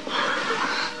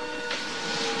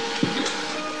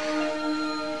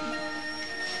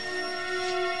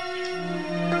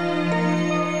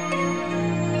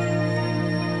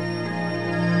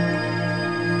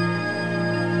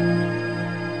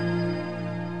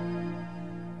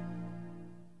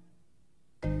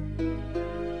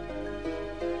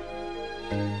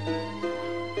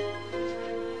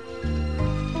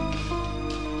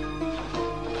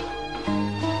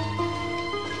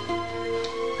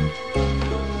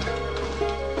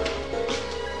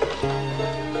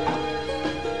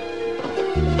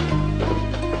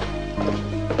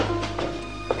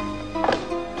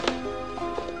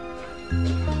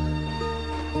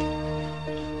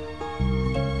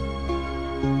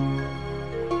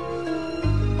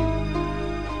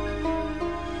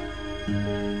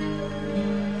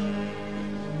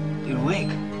 You're awake.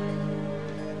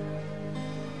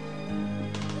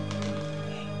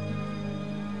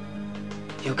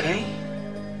 You okay?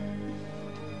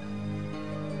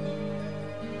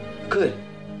 Good.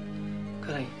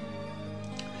 Good. I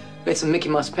made some Mickey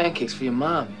Mouse pancakes for your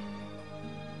mom.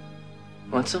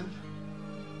 Want some?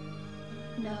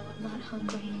 No, I'm not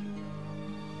hungry.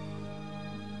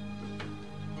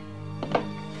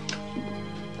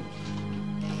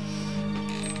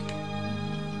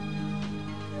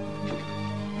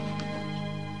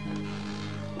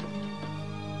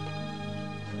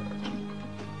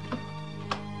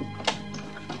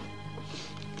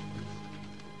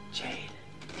 Jade.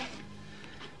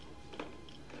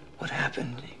 What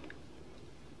happened?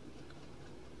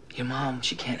 Your mom,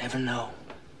 she can't ever know.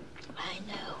 I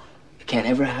know. It can't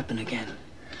ever happen again.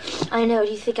 I know.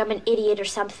 Do you think I'm an idiot or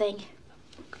something?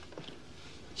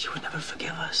 She would never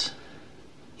forgive us.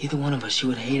 Either one of us. She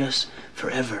would hate us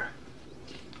forever.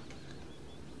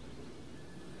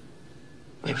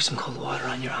 Maybe some cold water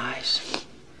on your eyes.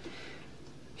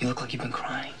 You look like you've been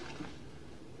crying.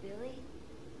 Billy?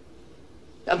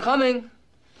 I'm coming.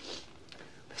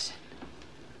 Listen.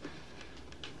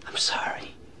 I'm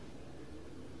sorry.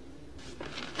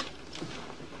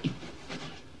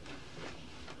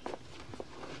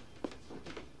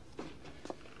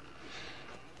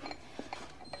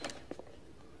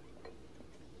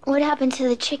 What happened to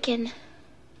the chicken?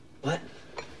 What?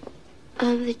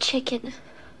 The chicken.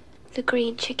 The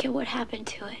green chicken, what happened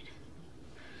to it?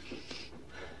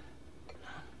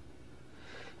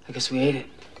 I guess we ate it.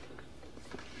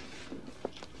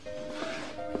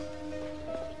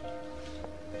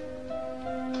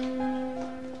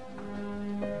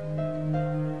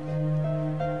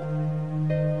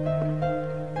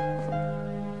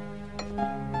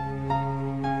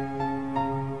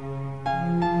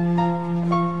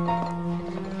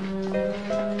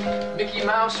 Mickey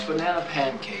Mouse banana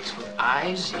pancakes with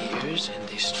eyes, ears, and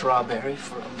a strawberry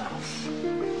for a mouth.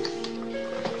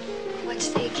 What's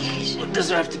the occasion? Well, does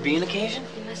there have to be an occasion?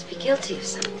 You must be guilty of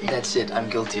something. That's it. I'm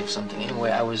guilty of something.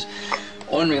 Anyway, I was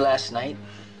ornery last night.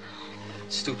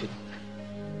 Stupid.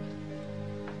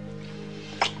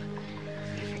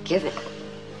 You're forgiven.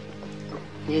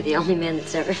 You're the only man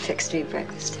that's ever fixed me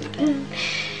breakfast in bed.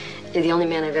 You're the only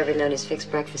man I've ever known who's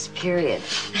fixed breakfast, period.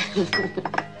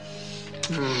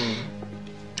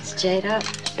 Is Jade up?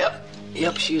 Yep.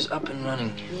 Yep, she is up and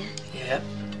running. Yeah?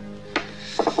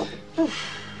 Yep.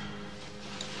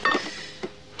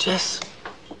 Jess,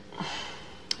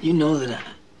 you know that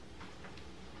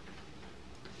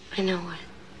I know what.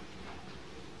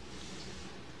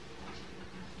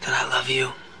 that I love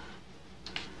you.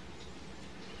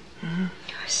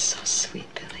 You're so sweet,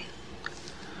 Billy.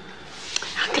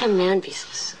 How can a man be so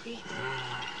sweet?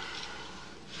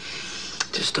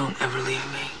 Just don't ever leave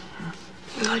me.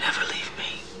 Don't ever leave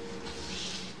me.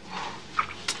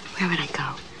 Where would I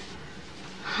go?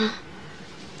 Huh?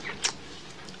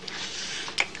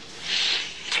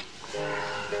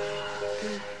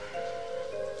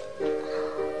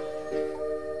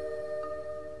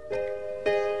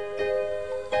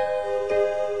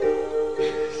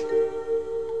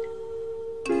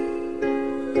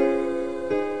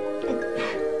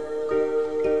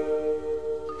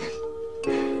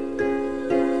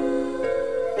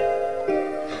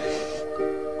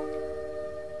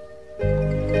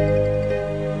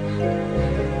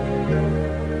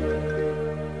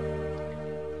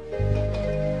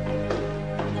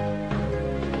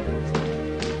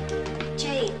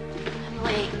 Jade, I'm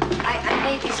late. I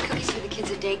made these cookies for the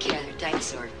kids at daycare. They're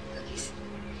dinosaur cookies.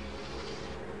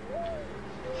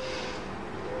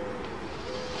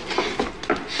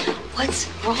 What's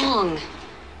wrong?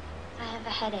 I have a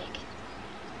headache.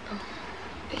 Oh,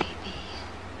 baby.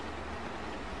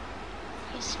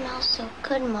 You smell so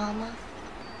good, Mama.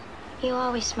 You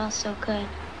always smell so good.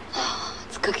 Oh,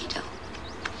 it's cookie dough.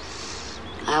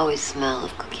 I always smell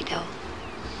of cookie dough.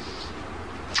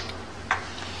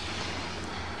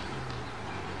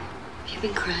 You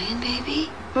been crying,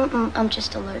 baby? I'm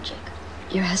just allergic.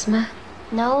 Your asthma?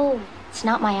 No, it's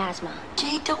not my asthma.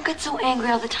 Jade, don't get so angry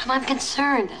all the time. I'm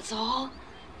concerned, that's all.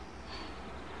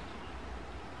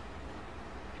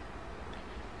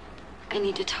 I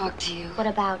need to talk to you. What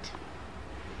about?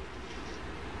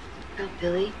 About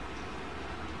Billy.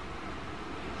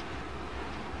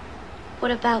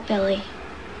 What about Billy?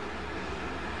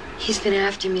 He's been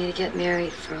after me to get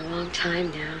married for a long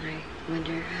time now, and I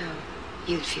wonder how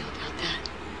you'd feel about that.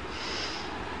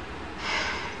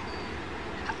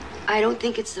 I don't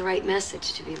think it's the right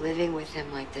message to be living with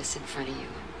him like this in front of you.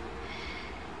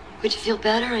 Would you feel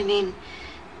better? I mean,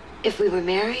 if we were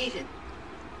married,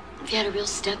 Have you had a real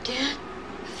stepdad?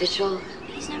 Official?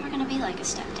 He's never gonna be like a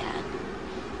stepdad.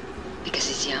 Because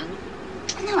he's young?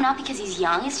 No, not because he's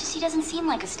young. It's just he doesn't seem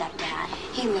like a stepdad.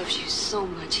 He loves you so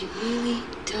much. He really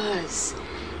does.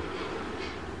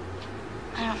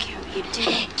 I don't care what you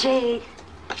do. Jade.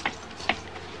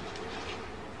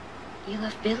 You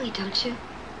love Billy, don't you?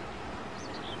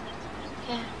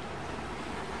 Yeah.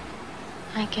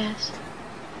 I guess.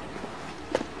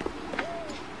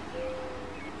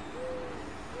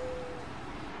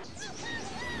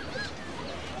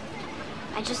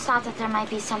 I just thought that there might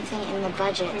be something in the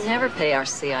budget. We never pay our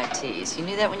CITs. You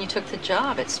knew that when you took the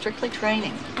job. It's strictly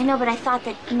training. I know, but I thought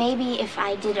that maybe if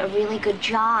I did a really good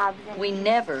job, then... We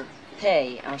never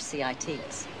pay our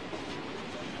CITs.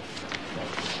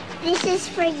 This is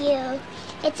for you.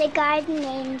 It's a guardian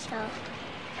angel.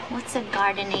 What's a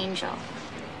guardian angel?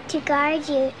 To guard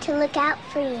you, to look out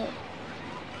for you.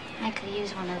 I could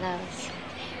use one of those.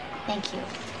 Thank you.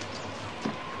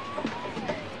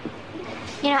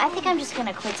 You know, I think I'm just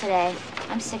gonna quit today.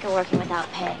 I'm sick of working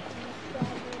without pay.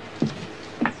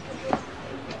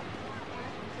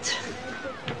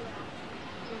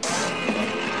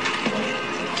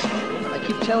 I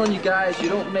keep telling you guys, you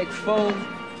don't make foam,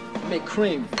 you make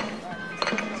cream.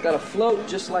 It's gotta float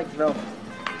just like velvet.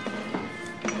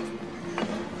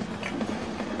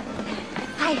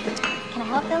 Hi, can I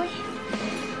help, Billy?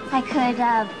 I could,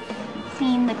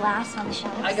 clean the glass on the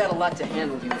shelves. I got a lot to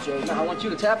handle here, Jade. Now, I want you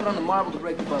to tap it on the marble to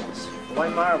break the bubbles. The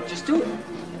white marble. Just do it.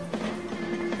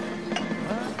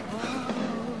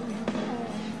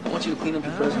 I want you to clean up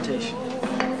your presentation.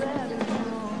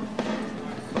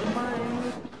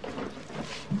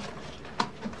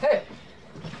 Hey!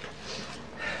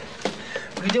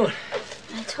 What are you doing?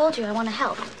 I told you I want to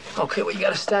help. Okay, well, you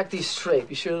gotta stack these straight.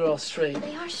 Be sure they're all straight.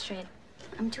 They are straight.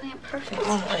 I'm doing it perfect.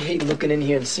 Oh, I hate looking in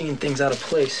here and seeing things out of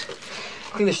place.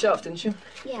 Clean the shelf, didn't you?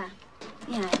 Yeah.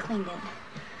 Yeah, I cleaned it.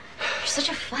 You're such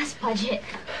a fuss budget.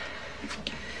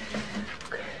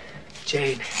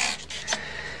 Jade,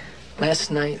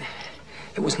 last night,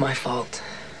 it was my fault.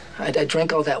 I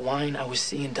drank all that wine. I was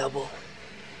seeing double.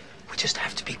 We just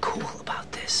have to be cool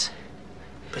about this.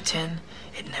 Pretend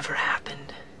it never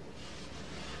happened.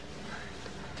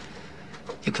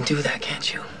 You can do that,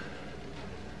 can't you?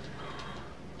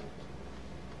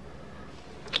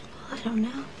 I don't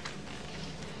know.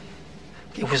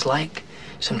 It was like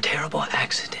some terrible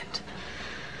accident.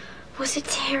 Was it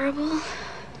terrible?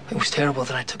 It was terrible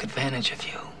that I took advantage of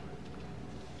you.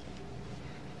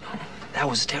 That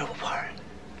was the terrible part.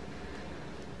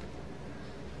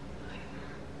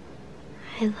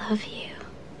 I love you.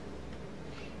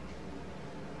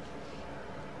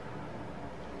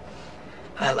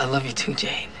 I love you too,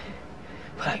 Jane.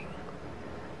 But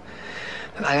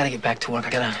I gotta get back to work. I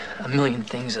got a million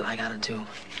things that I gotta do.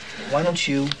 Why don't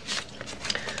you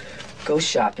go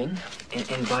shopping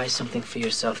and buy something for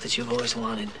yourself that you've always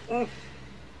wanted?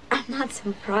 I'm not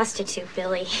some prostitute,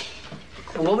 Billy.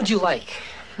 What would you like?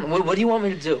 What do you want me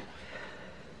to do?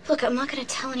 Look, I'm not gonna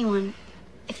tell anyone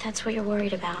if that's what you're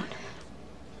worried about.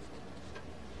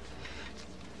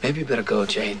 Maybe you better go,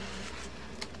 Jane.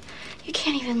 You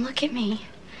can't even look at me.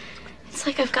 It's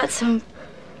like I've got some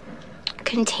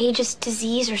contagious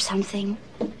disease or something.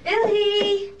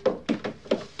 Billy!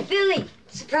 Billy!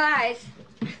 Surprise!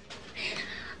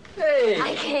 Hey!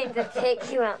 I came to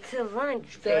take you out to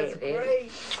lunch, baby.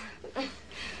 That's great.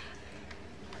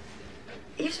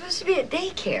 You're supposed to be at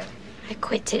daycare. I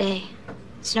quit today.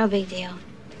 It's no big deal.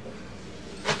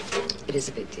 It is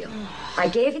a big deal. I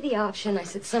gave you the option. I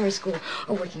said summer school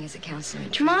or working as a counselor.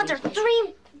 Mother,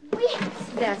 3 weeks.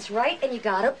 That's right, and you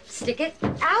gotta stick it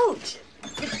out.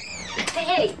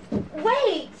 Hey,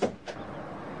 wait!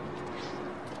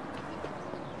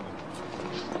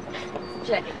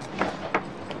 Jade.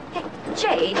 Hey,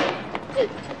 Jade.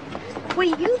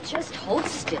 Will you just hold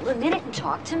still a minute and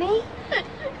talk to me?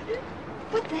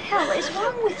 What the hell is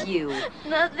wrong with you?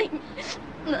 Nothing.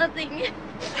 Nothing.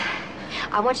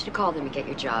 I want you to call them and get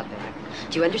your job back.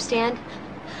 Do you understand?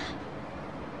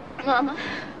 Mama,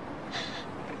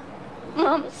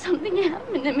 something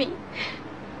happened to me.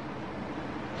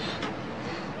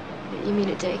 You mean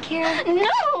at daycare?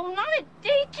 No, not at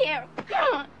daycare.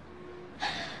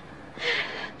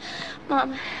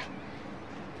 Mama,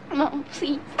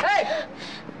 please. Hey!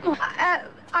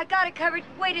 I got it covered.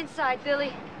 Wait inside,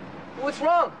 Billy. What's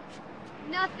wrong?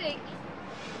 Nothing.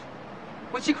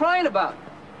 What's she crying about?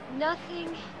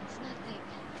 Nothing. It's nothing.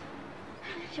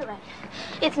 You're right.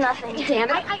 It's nothing. Damn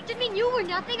it. I didn't mean you were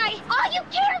nothing. All you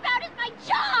care about is my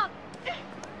job.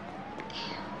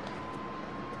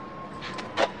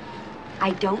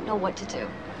 I don't know what to do.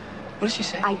 What did she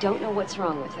say? I don't know what's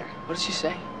wrong with her. What did she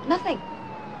say? Nothing.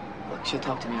 She'll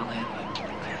talk to me later.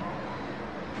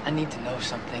 I need to know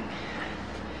something.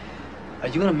 Are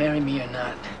you gonna marry me or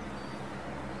not?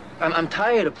 I'm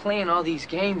tired of playing all these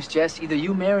games, Jess. Either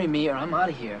you marry me or I'm out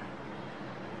of here.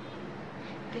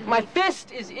 My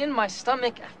fist is in my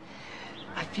stomach.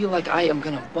 I feel like I am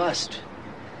gonna bust.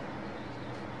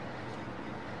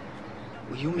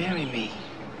 Will you marry me?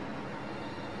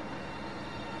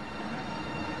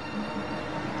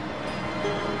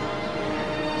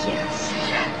 Yes.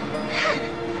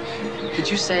 Did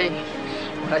you say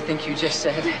what I think you just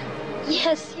said?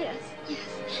 Yes, yes, yes.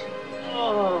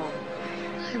 Oh.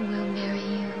 I will marry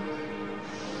you.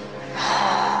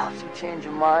 If you change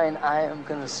your mind, I am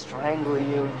gonna strangle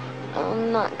you.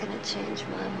 I'm not gonna change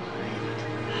my mind.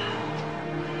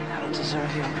 I don't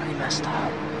deserve you. I'm pretty messed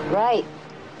up. Right.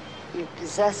 You're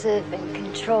possessive and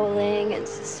controlling and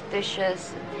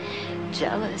suspicious and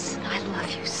jealous. I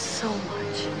love you so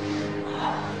much.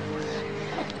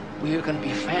 We are gonna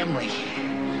be family.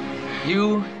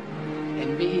 You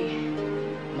and me,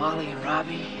 Molly and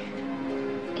Robbie.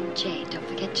 And Jade. Don't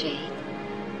forget Jade.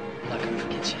 I'm not gonna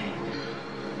forget Jade.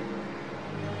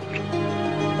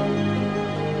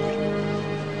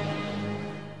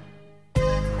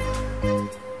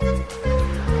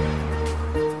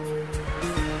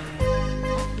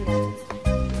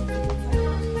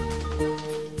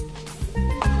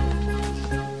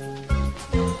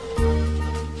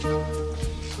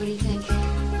 What do you think?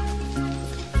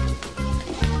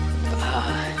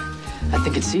 I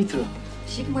think it's see-through.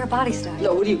 She can wear body style.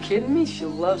 No, what are you kidding me? She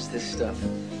loves this stuff.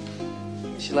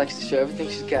 She likes to show everything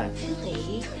she's got.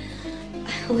 Billy,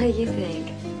 what do you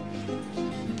think?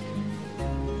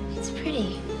 It's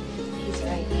pretty. He's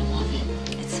right. I love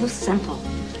it. It's so simple,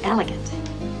 elegant.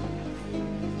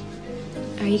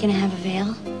 Are you gonna have a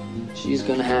veil? She's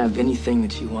gonna have anything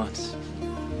that she wants.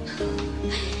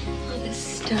 All this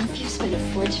stuff, you spend a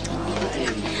fortune on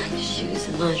it. Shoes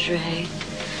and lingerie,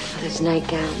 all those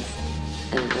nightgowns.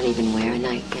 And I don't even wear a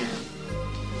nightgown.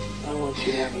 I don't want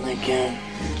you to have a nightgown.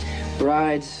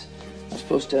 Brides are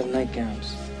supposed to have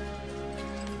nightgowns.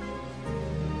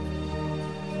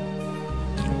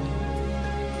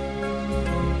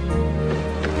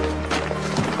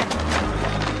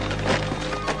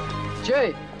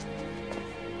 Jay,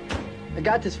 I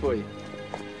got this for you.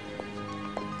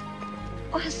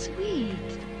 Oh, sweet.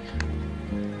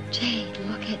 Jade,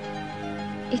 look it.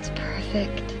 It's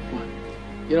perfect. What?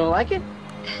 You don't like it?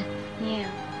 Yeah.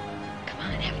 Come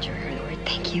on, haven't you heard the word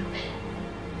thank you?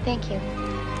 Thank you.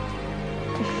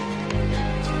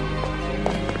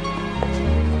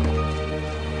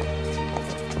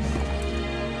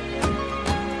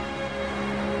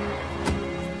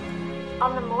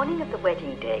 On the morning of the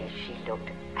wedding day, she looked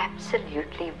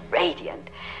absolutely radiant.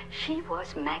 She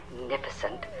was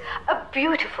magnificent. A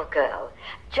beautiful girl,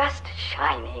 just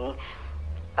shining.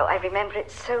 Oh, I remember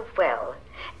it so well.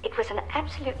 It was an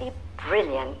absolutely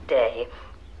brilliant day.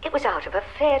 It was out of a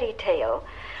fairy tale.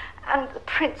 And the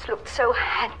prince looked so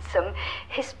handsome.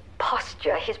 His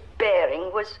posture, his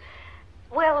bearing was,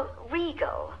 well,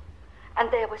 regal.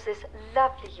 And there was this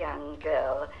lovely young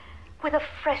girl with a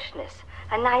freshness,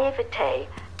 a naivete.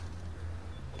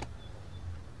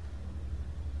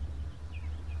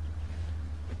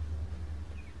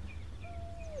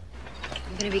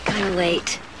 I'm gonna be kind of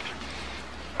late.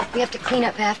 We have to clean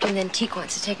up after, and then Teak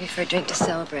wants to take me for a drink to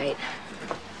celebrate.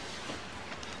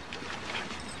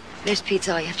 There's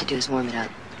pizza. All you have to do is warm it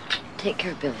up. Take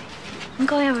care of Billy. I'm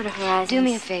going over to Horizons. Do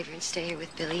me a favor and stay here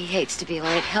with Billy. He hates to be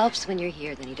alone. It helps when you're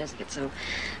here. Then he doesn't get so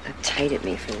uptight at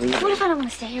me for leaving. What if I don't want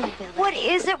to stay here with Billy? What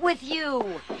is it with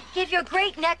you? He gave you a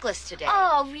great necklace today.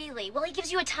 Oh, really? Well, he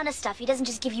gives you a ton of stuff. He doesn't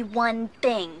just give you one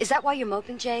thing. Is that why you're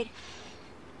moping, Jade?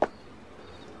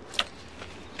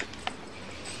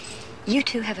 You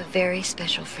two have a very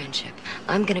special friendship.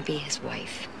 I'm gonna be his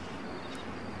wife.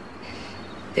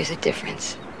 There's a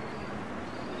difference.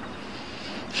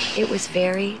 It was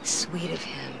very sweet of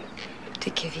him to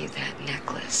give you that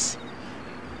necklace.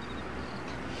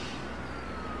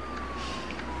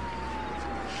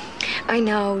 I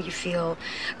know you feel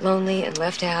lonely and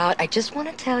left out. I just want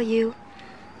to tell you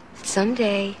that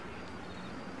someday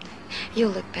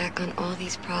you'll look back on all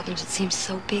these problems that seem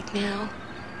so big now,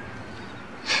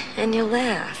 and you'll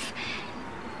laugh.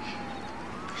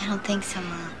 I don't think so,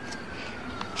 Mom.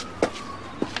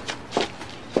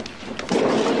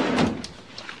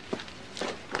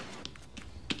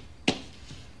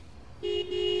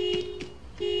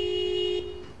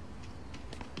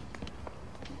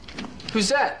 Who's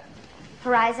that?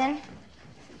 Horizon,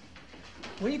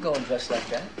 Where are you going dressed like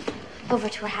that? over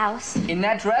to her house. In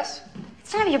that dress?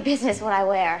 It's none of your business what I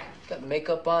wear. Got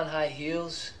makeup on, high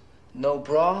heels, no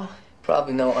bra.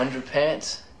 Probably no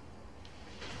underpants.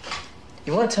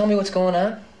 You want to tell me what's going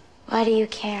on? Why do you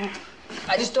care?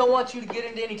 I just don't want you to get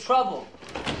into any trouble.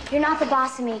 You're not the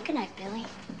boss of me. Good night, Billy.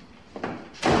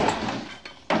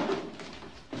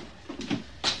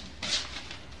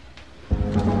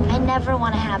 I never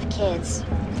want to have kids.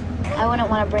 I wouldn't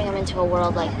want to bring them into a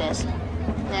world like this.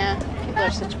 Nah, people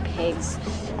are such pigs.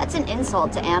 That's an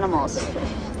insult to animals.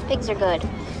 Pigs are good.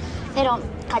 They don't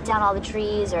cut down all the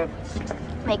trees or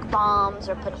make bombs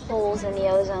or put holes in the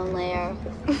ozone layer.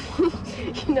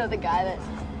 You know the guy that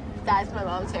dyes my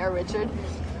mom's hair, Richard?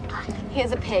 He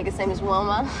has a pig, his name is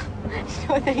Wilma. You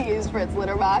know what they use for its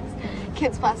litter box?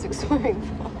 Kids' plastic swimming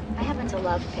pool. I happen to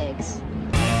love pigs.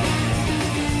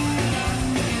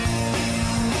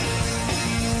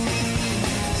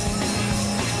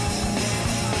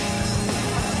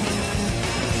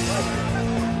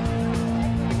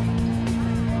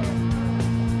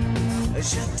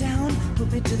 Shut down,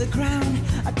 put me to the ground.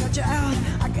 I cut you out,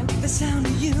 I can't take the sound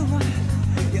of you.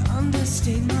 You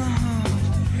understate my heart,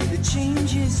 it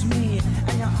changes me.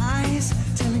 And your eyes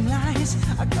telling lies,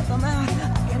 I cut them out,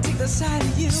 I can't take the sight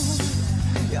of you.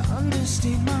 You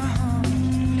understate my heart,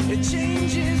 it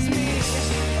changes me.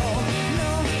 Oh,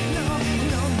 no, no,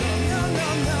 no, no, no,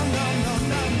 no, no, no,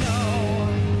 no, no.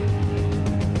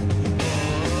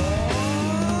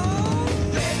 Oh,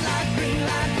 red light, green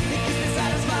light, it keeps me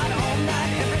satisfied all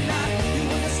night, every night. You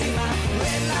understate my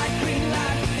red light, green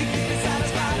light, it keeps me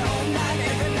satisfied all night,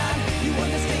 every night. You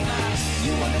understate my,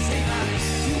 you understate my,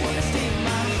 you understate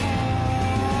my heart.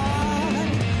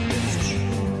 It's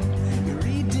true, you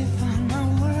redefine my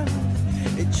world,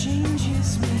 it changes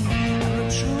me. And the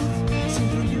truth,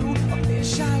 simple you, a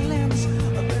fisheye lens, a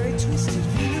very twisted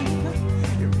view.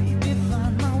 You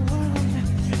redefine my world,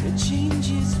 it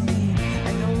changes me.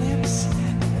 And your lips,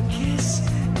 and your kiss,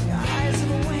 and your eyes, and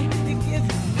the way you give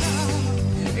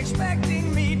love, expecting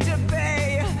me to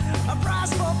pay a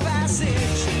price for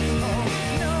passage. Oh,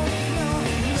 no, no,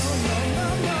 no, no,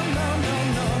 no, no, no,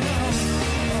 no, no, no.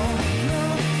 Oh, no,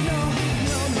 no,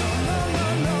 no, no, no,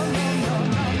 no, no,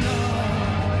 no, no,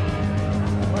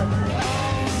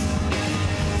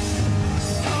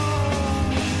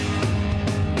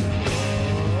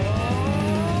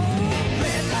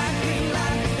 red light, green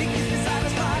light, it keeps me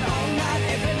satisfied all night,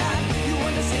 every night. You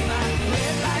understand my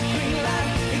red light, green light,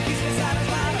 it keeps me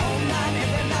satisfied all night,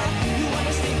 every night. You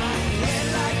understand my red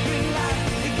light, green light,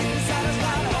 it keeps me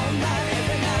satisfied all night,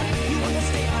 every night. You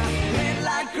understand my red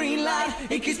light, green light,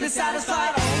 it keeps me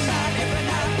satisfied all night, every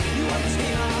night. You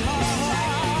understand my heart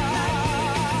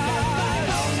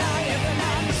all night, every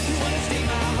night. You understand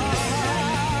my heart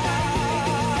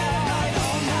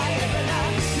all night, every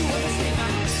night. You understand my,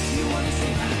 you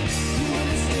understand my, you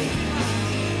understand my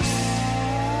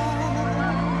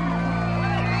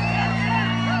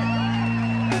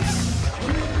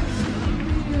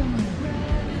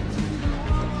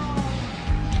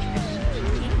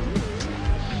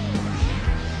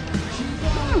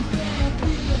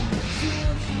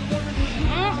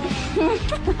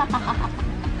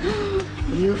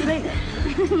What are you afraid of?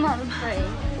 I'm not afraid.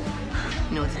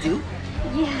 You know what to do?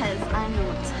 Yes, I know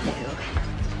what to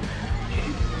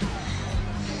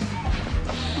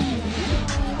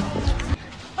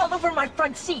do. All over my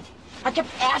front seat. I kept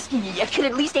asking you. You could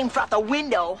at least aim for out the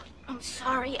window. I'm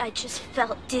sorry, I just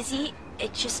felt dizzy.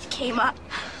 It just came up.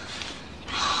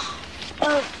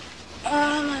 Oh,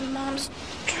 my mom's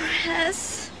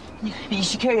dress. You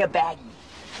should carry a baggie.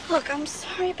 Look, I'm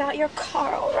sorry about your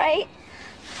car, all right?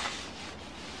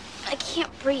 I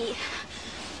can't breathe.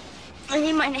 I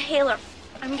need my inhaler.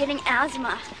 I'm getting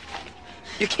asthma.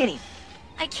 You're kidding.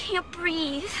 I can't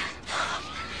breathe.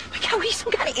 My God, were you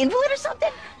some kind of invalid or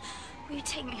something? Will you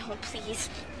take me home, please?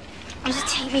 Just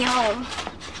take me home.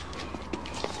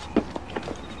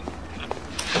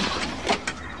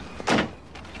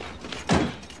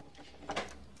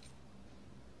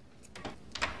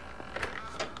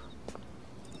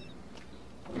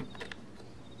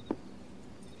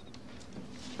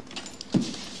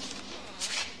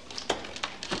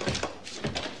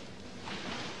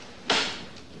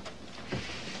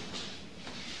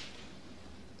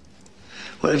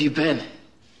 Where have you been?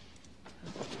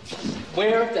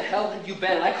 Where the hell have you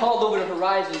been? I called over to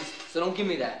Horizons, so don't give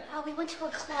me that. Oh, we went to a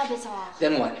club is all.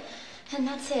 Then what? And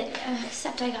that's it.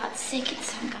 Except I got sick and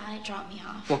some guy dropped me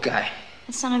off. What guy?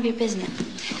 It's none of your business.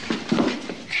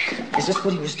 Is this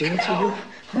what he was doing to you?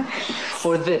 Huh?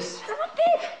 Or this? Stop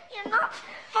it! You're not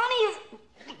funny.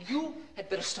 You had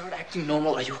better start acting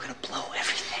normal or you're gonna blow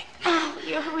everything. Oh,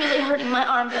 you're really hurting my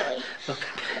arm, Billy. Look,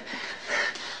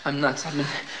 I'm nuts. I've been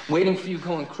waiting for you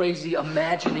going crazy,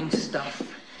 imagining stuff.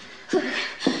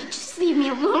 Just leave me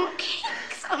alone, okay?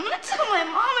 'Cause I'm gonna tell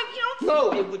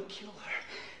No, it would kill her.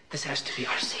 This has to be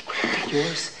our secret.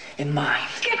 Yours and mine.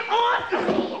 Get off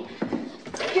me!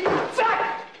 Get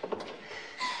back!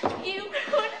 You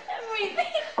ruined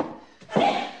everything.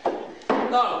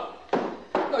 No.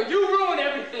 No, you ruined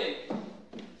everything.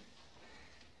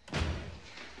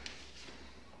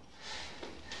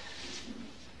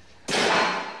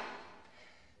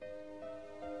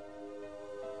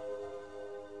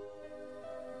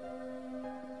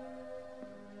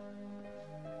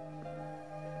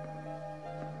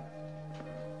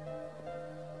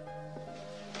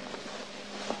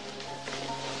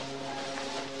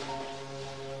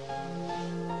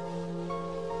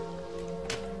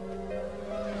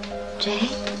 Jay?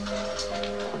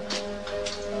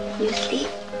 You asleep?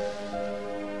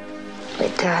 My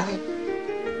darling.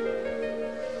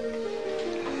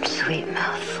 Sweet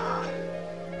mouthful.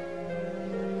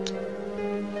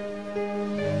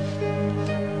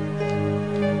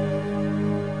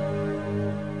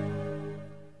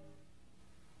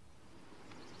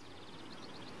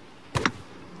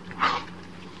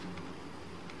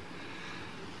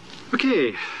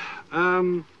 Okay.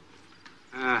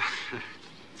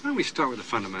 Why don't we start with the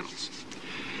fundamentals?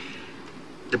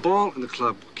 The ball and the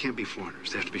club can't be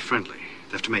foreigners. They have to be friendly.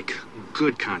 They have to make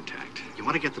good contact. You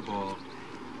want to get the ball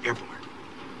airborne.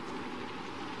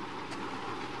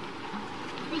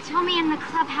 They told me in the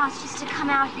clubhouse just to come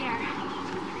out here.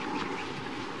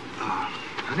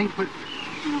 Honey, what?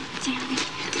 Oh, Daddy.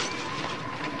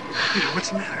 What's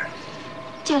the matter?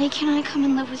 Daddy, can I come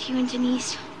and live with you and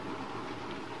Denise?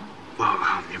 Well,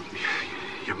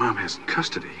 your mom has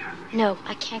custody. No,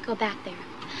 I can't go back there.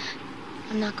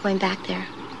 I'm not going back there.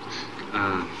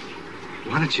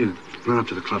 Why don't you run up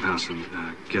to the clubhouse and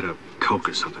get a Coke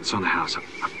or something? It's on the house.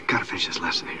 I've got to finish this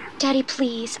lesson here. Daddy,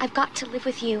 please. I've got to live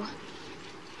with you.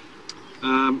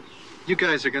 You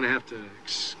guys are going to have to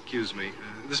excuse me.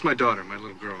 This is my daughter, my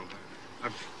little girl.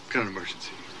 I've got an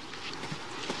emergency.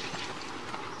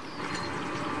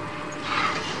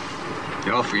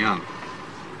 You're awful young.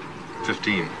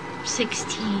 15.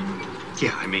 16.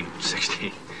 Yeah, I mean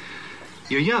 16.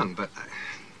 You're young, but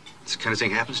this kind of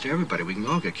thing happens to everybody. We can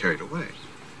all get carried away.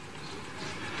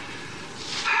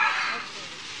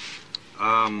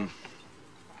 Want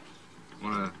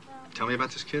to tell me about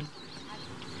this kid?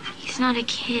 He's not a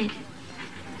kid.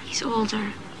 He's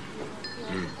older.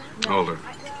 Older.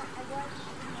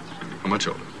 How much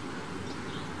older?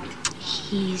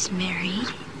 He's married.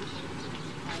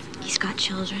 He's got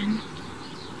children.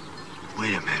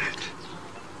 Wait a minute.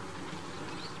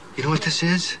 You know what this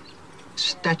is?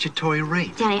 Statutory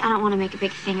rape. Daddy, I don't want to make a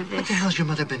big thing of this. What the hell's your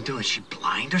mother been doing? Is she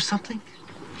blind or something?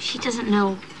 She doesn't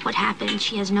know what happened.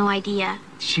 She has no idea.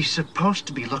 She's supposed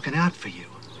to be looking out for you.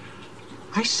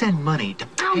 I send money to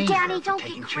pay Oh, her Daddy, for don't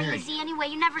taking get Jerry. crazy. Anyway,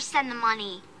 you never send the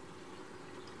money.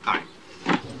 All right.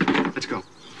 Let's go.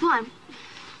 Come on.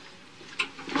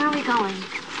 Where are we going?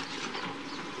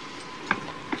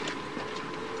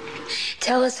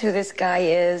 Tell us who this guy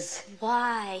is.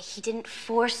 Why? He didn't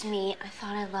force me. I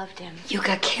thought I loved him. You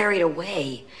got carried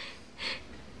away.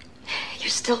 You're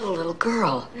still a little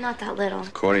girl. I'm not that little.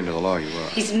 According to the law, you are.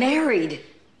 He's married.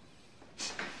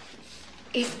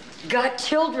 He's got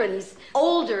children. He's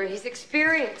older. He's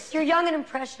experienced. You're young and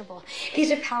impressionable.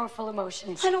 These are powerful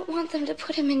emotions. I don't want them to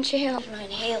put him in jail. My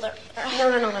inhaler.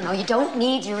 No. You don't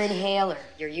need your inhaler.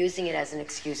 You're using it as an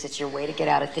excuse. It's your way to get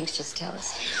out of things. Just tell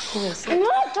us. Who is it? No,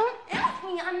 don't ask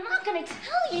me. I'm not gonna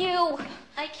tell you.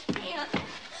 I can't.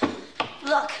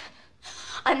 Look,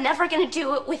 I'm never gonna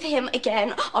do it with him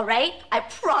again, all right? I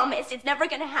promise it's never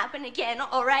gonna happen again,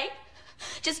 all right?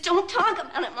 Just don't talk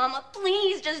about it, Mama.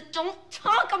 Please, just don't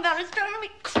talk about it. It's driving me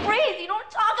crazy.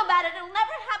 Don't talk about it. It'll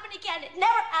never happen again. It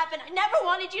never happened. I never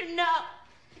wanted you to know.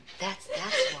 That's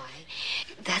why.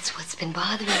 That's what's been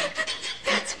bothering you.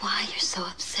 That's why you're so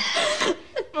upset.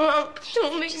 Mom,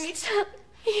 don't make me tell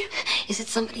you. Is it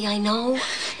somebody I know?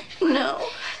 No.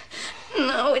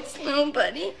 No, it's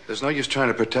nobody. There's no use trying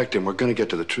to protect him. We're going to get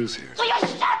to the truth here. Will you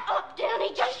shut up,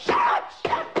 Danny? Just shut up.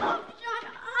 Shut up. Shut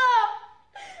up.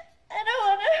 I don't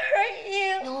want to hurt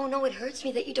you. No, it hurts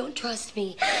me that you don't trust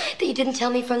me. That you didn't tell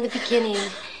me from the beginning.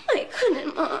 I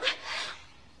couldn't, Mom.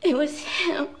 It was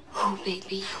him. Oh,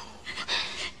 baby.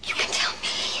 You can tell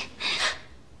me.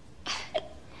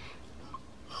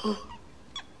 Who?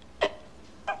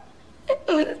 It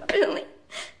was Billy.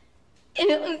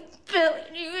 It was Billy.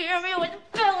 Do you hear me? It was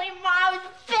Billy, Mom. It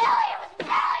was Billy. It was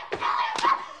Billy.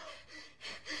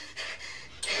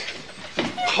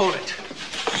 Hold it.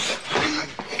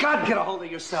 God, get a hold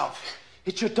of yourself.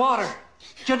 It's your daughter.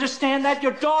 Do you understand that?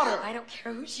 Your daughter. I don't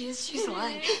care who she is. She's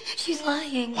lying. She's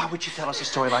lying. Why would you tell us a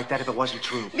story like that if it wasn't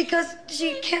true? Because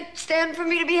she can't stand for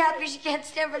me to be happy. She can't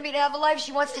stand for me to have a life.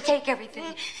 She wants to take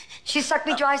everything. She sucked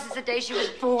me dry since the day she was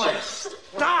born.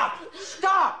 Stop!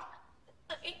 Stop!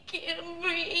 I can't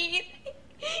breathe.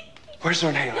 Where's her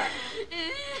inhaler?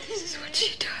 This is what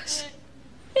she does.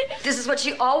 This is what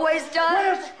she always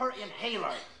does. Where's her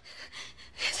inhaler?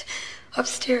 It's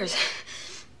upstairs.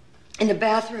 In the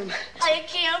bathroom. I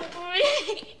can't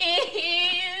breathe.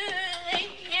 I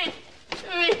can't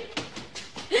breathe.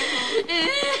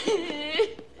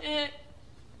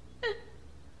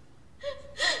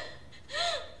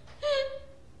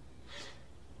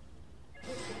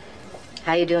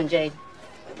 How you doing, Jade?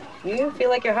 You feel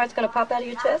like your heart's gonna pop out of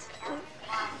your chest?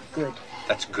 Good.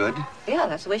 That's good? Yeah,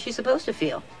 that's the way she's supposed to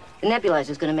feel. The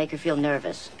nebulizer's gonna make her feel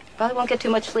nervous. Probably won't get too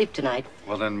much sleep tonight.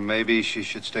 Well, then maybe she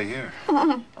should stay here.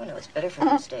 Oh, no, it's better for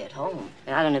her to stay at home.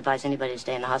 And I don't advise anybody to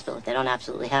stay in the hospital if they don't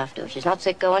absolutely have to. If she's not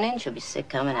sick going in, she'll be sick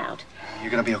coming out. You're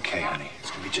gonna be okay, honey.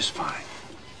 It's gonna be just fine.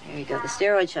 There you go. The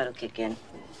steroid shot will kick in.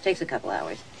 Takes a couple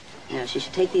hours. Now, she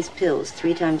should take these pills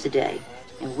 3 times a day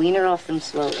and wean her off them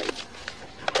slowly.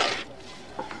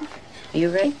 Are you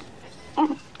ready?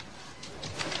 Okay,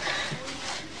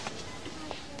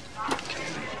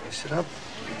 sit up.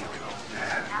 There you go.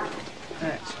 All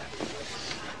right.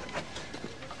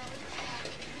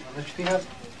 Lift your feet up.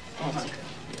 That's good.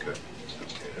 Good.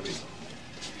 Okay,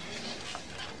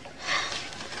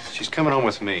 she's coming home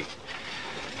with me,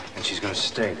 and she's gonna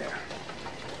stay there.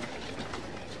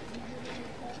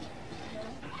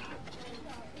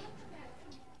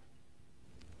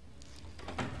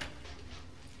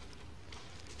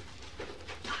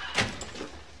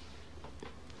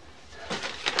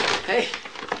 Hey,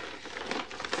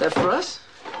 is that for us?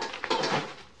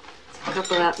 A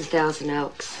couple out in Thousand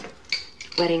Oaks.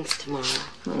 Wedding's tomorrow.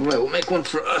 All right, we'll make one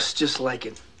for us just like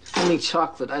it. Only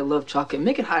chocolate. I love chocolate.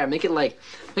 Make it higher. Make it like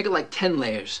 10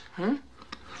 layers. Huh?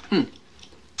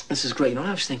 This is great. You know what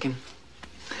I was thinking?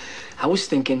 I was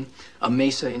thinking a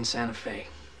mesa in Santa Fe.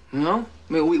 You know?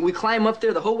 I mean, we climb up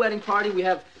there, the whole wedding party. We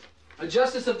have a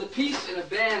justice of the peace and a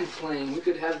band playing. We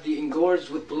could have the engorged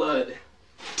with blood.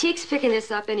 Teek's picking this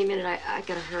up any minute. I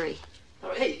gotta hurry. All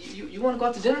right, hey, you want to go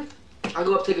out to dinner? I'll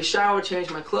go up, take a shower,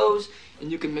 change my clothes,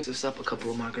 and you can mix us up a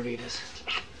couple of margaritas.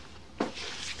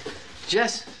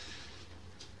 Jess?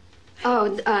 Oh,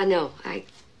 no. I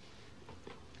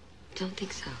don't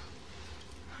think so.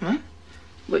 Huh?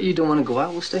 But you don't want to go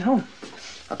out? We'll stay home.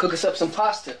 I'll cook us up some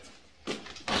pasta.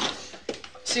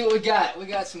 See what we got. We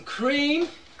got some cream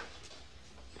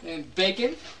and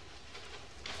bacon.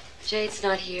 Jade's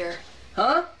not here.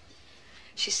 Huh?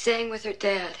 She's staying with her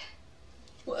dad.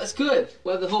 Well, that's good.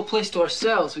 We'll have the whole place to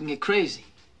ourselves. We can get crazy.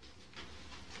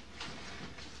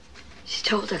 She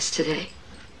told us today.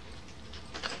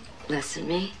 Less than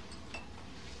me.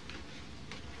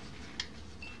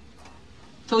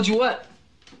 Told you what?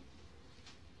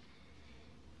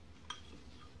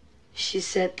 She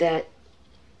said that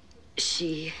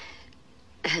she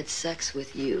had sex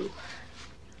with you.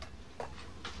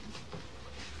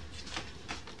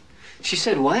 She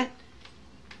said what?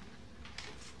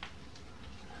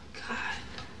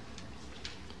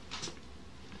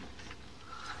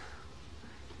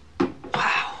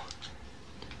 Wow.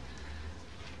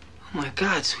 Oh my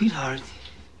God, sweetheart.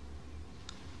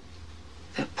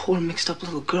 That poor mixed up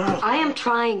little girl. I am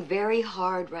trying very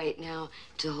hard right now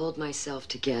to hold myself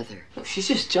together. Look, she's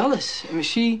just jealous. I mean,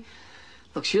 she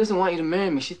doesn't want you to marry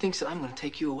me. She thinks that I'm going to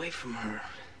take you away from her.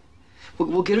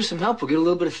 We'll get her some help. We'll get a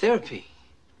little bit of therapy.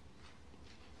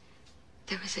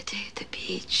 There was a day at the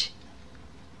beach.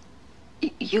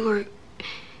 You were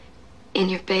in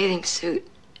your bathing suit,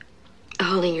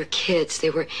 holding your kids. They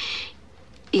were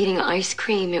eating ice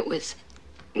cream. It was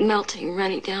melting,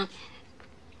 running down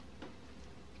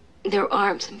their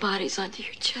arms and bodies onto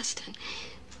your chest and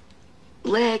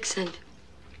legs. And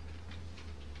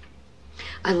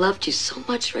I loved you so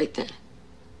much right then.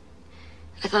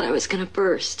 I thought I was gonna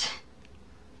burst.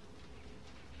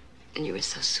 And you were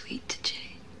so sweet to Jade.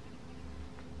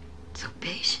 So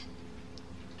patient.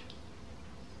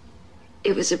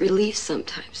 It was a relief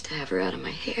sometimes to have her out of my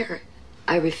hair.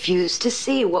 I refused to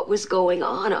see what was going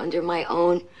on under my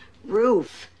own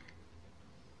roof.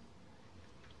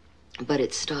 But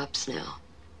it stops now.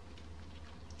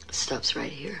 It stops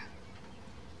right here.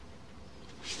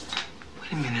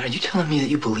 Wait a minute, are you telling me that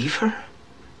you believe her?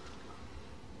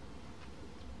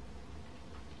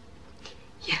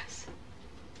 Yes.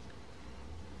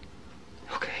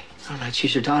 Okay, all right,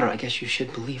 she's your daughter. I guess you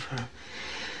should believe her.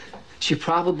 She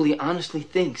probably honestly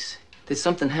thinks that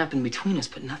something happened between us,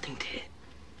 but nothing did.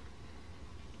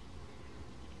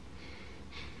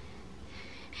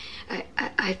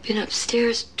 I've been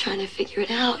upstairs trying to figure it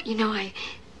out. You know, I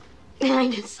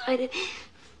decided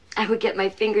I would get my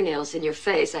fingernails in your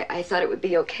face. I thought it would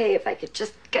be okay if I could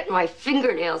just get my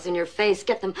fingernails in your face,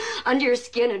 get them under your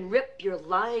skin and rip your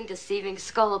lying, deceiving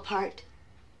skull apart.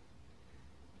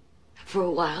 For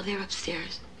a while there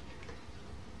upstairs,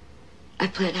 I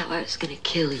planned how I was gonna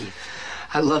kill you.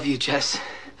 I love you, Jess.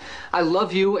 I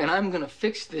love you, and I'm gonna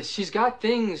fix this. She's got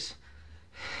things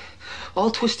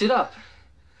all twisted up.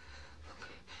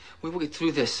 We will get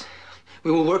through this.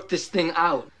 We will work this thing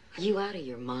out. Are you out of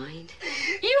your mind?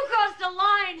 You crossed the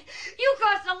line! You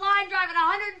crossed the line driving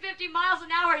 150 miles an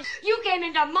hour! You came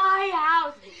into my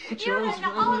house! Put You your had eyes the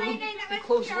around only me. thing that was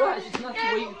Close your eyes. It's not the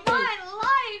way you in think. my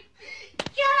life!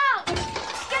 Get out! Get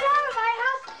out of my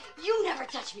house! You never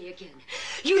touch me again.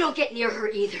 You don't get near her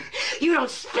either. You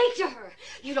don't speak to her.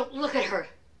 You don't look at her.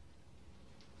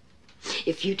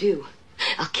 If you do,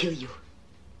 I'll kill you.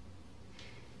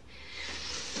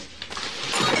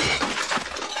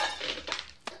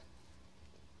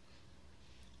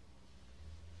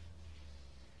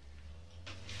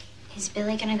 Is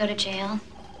Billy gonna go to jail?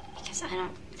 Because I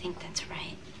don't think that's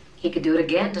right. He could do it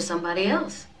again to somebody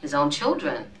else, his own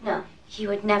children. No, he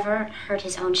would never hurt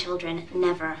his own children.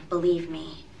 Never, believe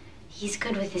me. He's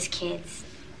good with his kids.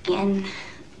 And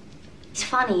he's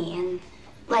funny. And,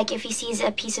 like, if he sees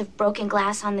a piece of broken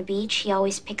glass on the beach, he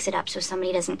always picks it up so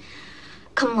somebody doesn't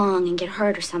come along and get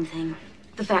hurt or something.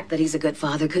 The fact that he's a good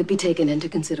father could be taken into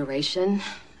consideration.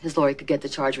 His lawyer could get the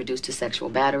charge reduced to sexual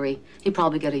battery. He'd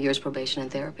probably get a year's probation and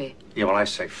therapy. Yeah, well, I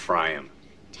say fry him.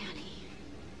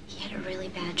 He had a really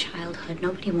bad childhood.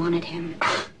 Nobody wanted him.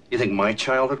 You think my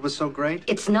childhood was so great?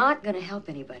 It's not gonna help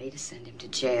anybody to send him to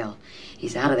jail.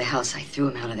 He's out of the house. I threw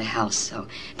him out of the house, so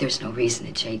there's no reason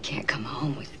that Jade can't come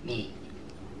home with me.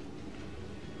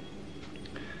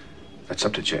 That's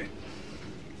up to Jade.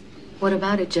 What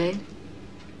about it, Jade?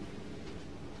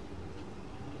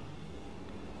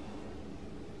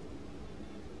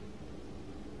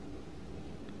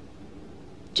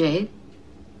 Jade?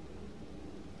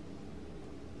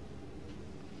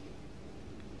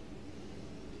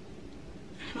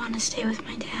 I want to stay with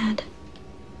my dad.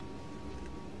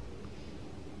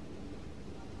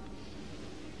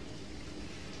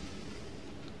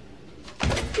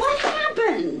 What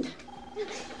happened?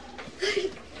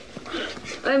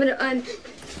 I'm an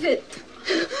unfit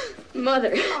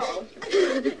mother. Oh,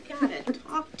 you gotta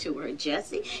talk to her,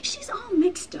 Jessie. She's all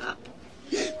mixed up.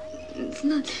 It's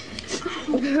not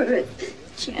her.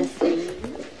 Jessie.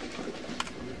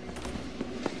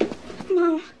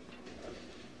 Mom.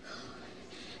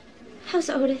 How's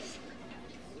Otis?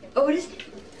 Otis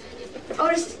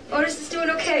is doing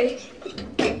okay.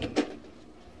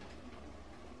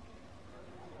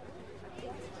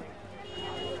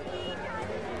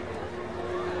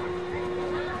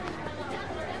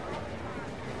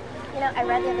 You know, I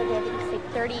read the other day that you sleep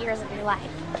 30 years of your life.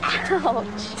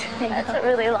 Ouch. That's a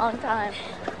really long time.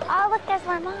 Oh, look, there's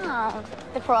my mom.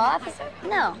 The parole officer?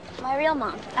 No, my real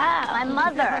mom. Ah, my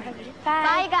mother.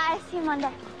 Bye, guys. See you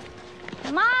Monday.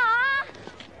 Ma!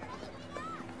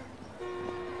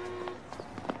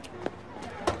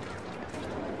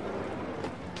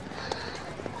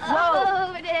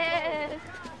 Whoa. Otis!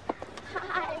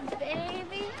 Hi,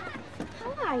 baby.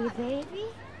 How are you, baby?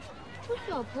 Who's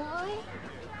your boy?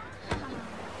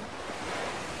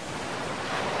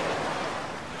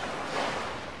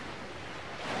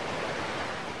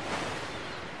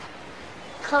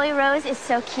 Chloe Rose is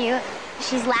so cute.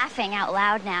 She's laughing out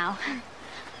loud now.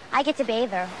 I get to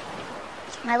bathe her.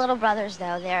 My little brothers,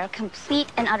 though, they're complete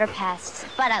and utter pests,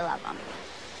 but I love them.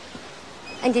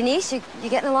 And Denise, you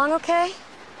getting along okay?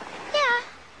 Yeah.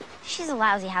 She's a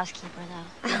lousy housekeeper,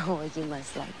 though. Oh, well, you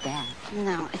must like that.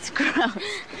 No, it's gross.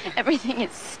 Everything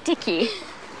is sticky.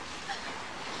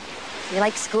 You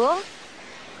like school?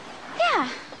 Yeah,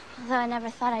 although I never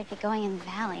thought I'd be going in the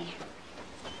valley.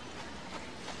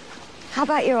 How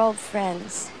about your old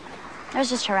friends? There's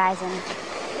just Horizon.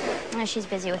 Oh, she's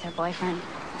busy with her boyfriend.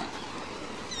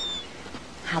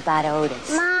 How about Otis?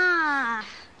 Ma!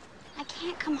 I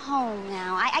can't come home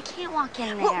now. I can't walk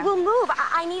in there. We'll move.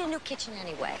 I need a new kitchen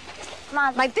anyway.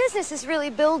 Ma, my business is really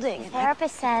building. The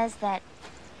therapist says that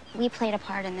we played a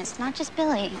part in this, not just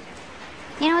Billy.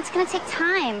 You know, it's going to take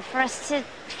time for us to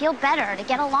feel better, to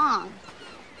get along.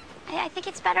 I think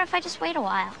it's better if I just wait a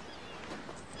while.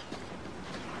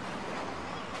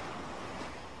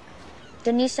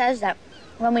 Denise says that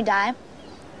when we die,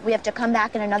 we have to come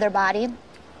back in another body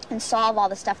and solve all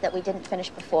the stuff that we didn't finish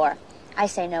before. I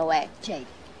say no way. Jade,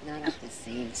 not up the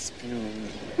same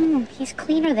spoon. He's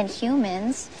cleaner than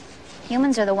humans.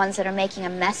 Humans are the ones that are making a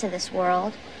mess of this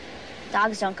world.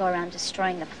 Dogs don't go around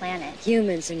destroying the planet.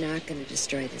 Humans are not going to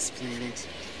destroy this planet.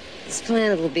 This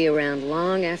planet will be around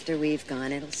long after we've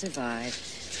gone. It'll survive.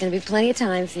 There's going to be plenty of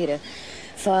time for you to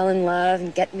fall in love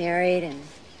and get married and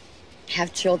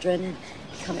have children and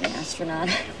become an astronaut.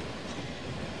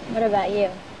 What about you?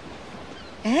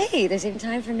 Hey, there's even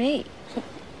time for me.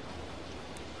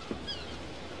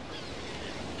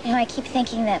 You know, I keep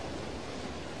thinking that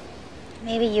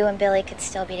maybe you and Billy could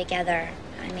still be together.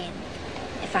 I mean,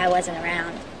 if I wasn't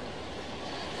around.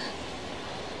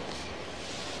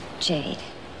 Jade,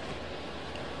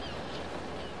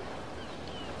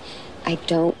 I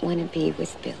don't want to be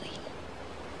with Billy.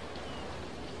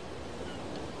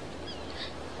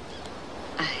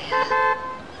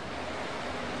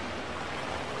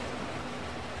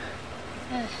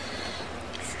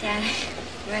 Dad.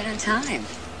 Right on time.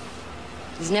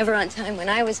 He was never on time when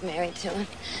I was married to him.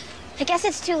 I guess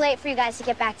it's too late for you guys to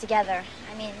get back together.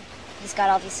 I mean, he's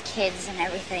got all these kids and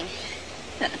everything.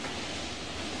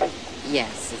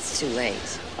 Yes, it's too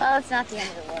late. Well, it's not the end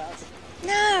of the world.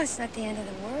 No, it's not the end of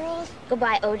the world.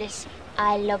 Goodbye, Otis.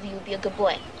 I love you. Be a good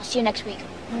boy. I'll see you next week.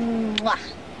 Mwah.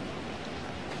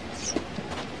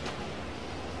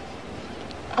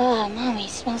 Oh, Mommy, you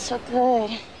smell so good.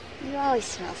 You always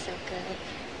smell so good.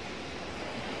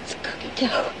 It's cookie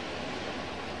dough.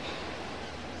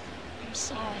 I'm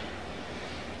sorry.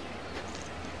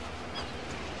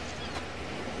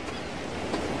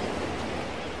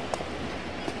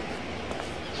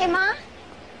 Hey, Ma.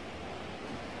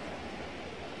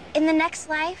 In the next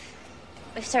life,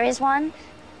 if there is one,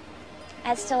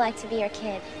 I'd still like to be your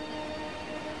kid.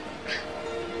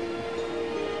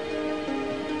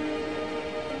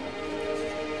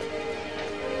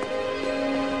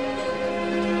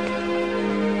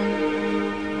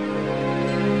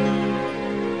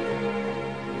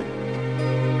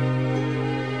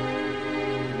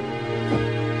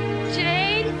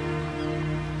 Jade,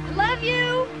 I love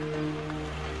you.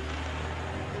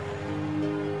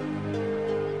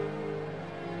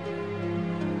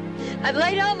 I've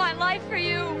laid out my life for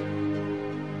you.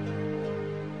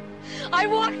 I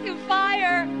walked through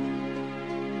fire.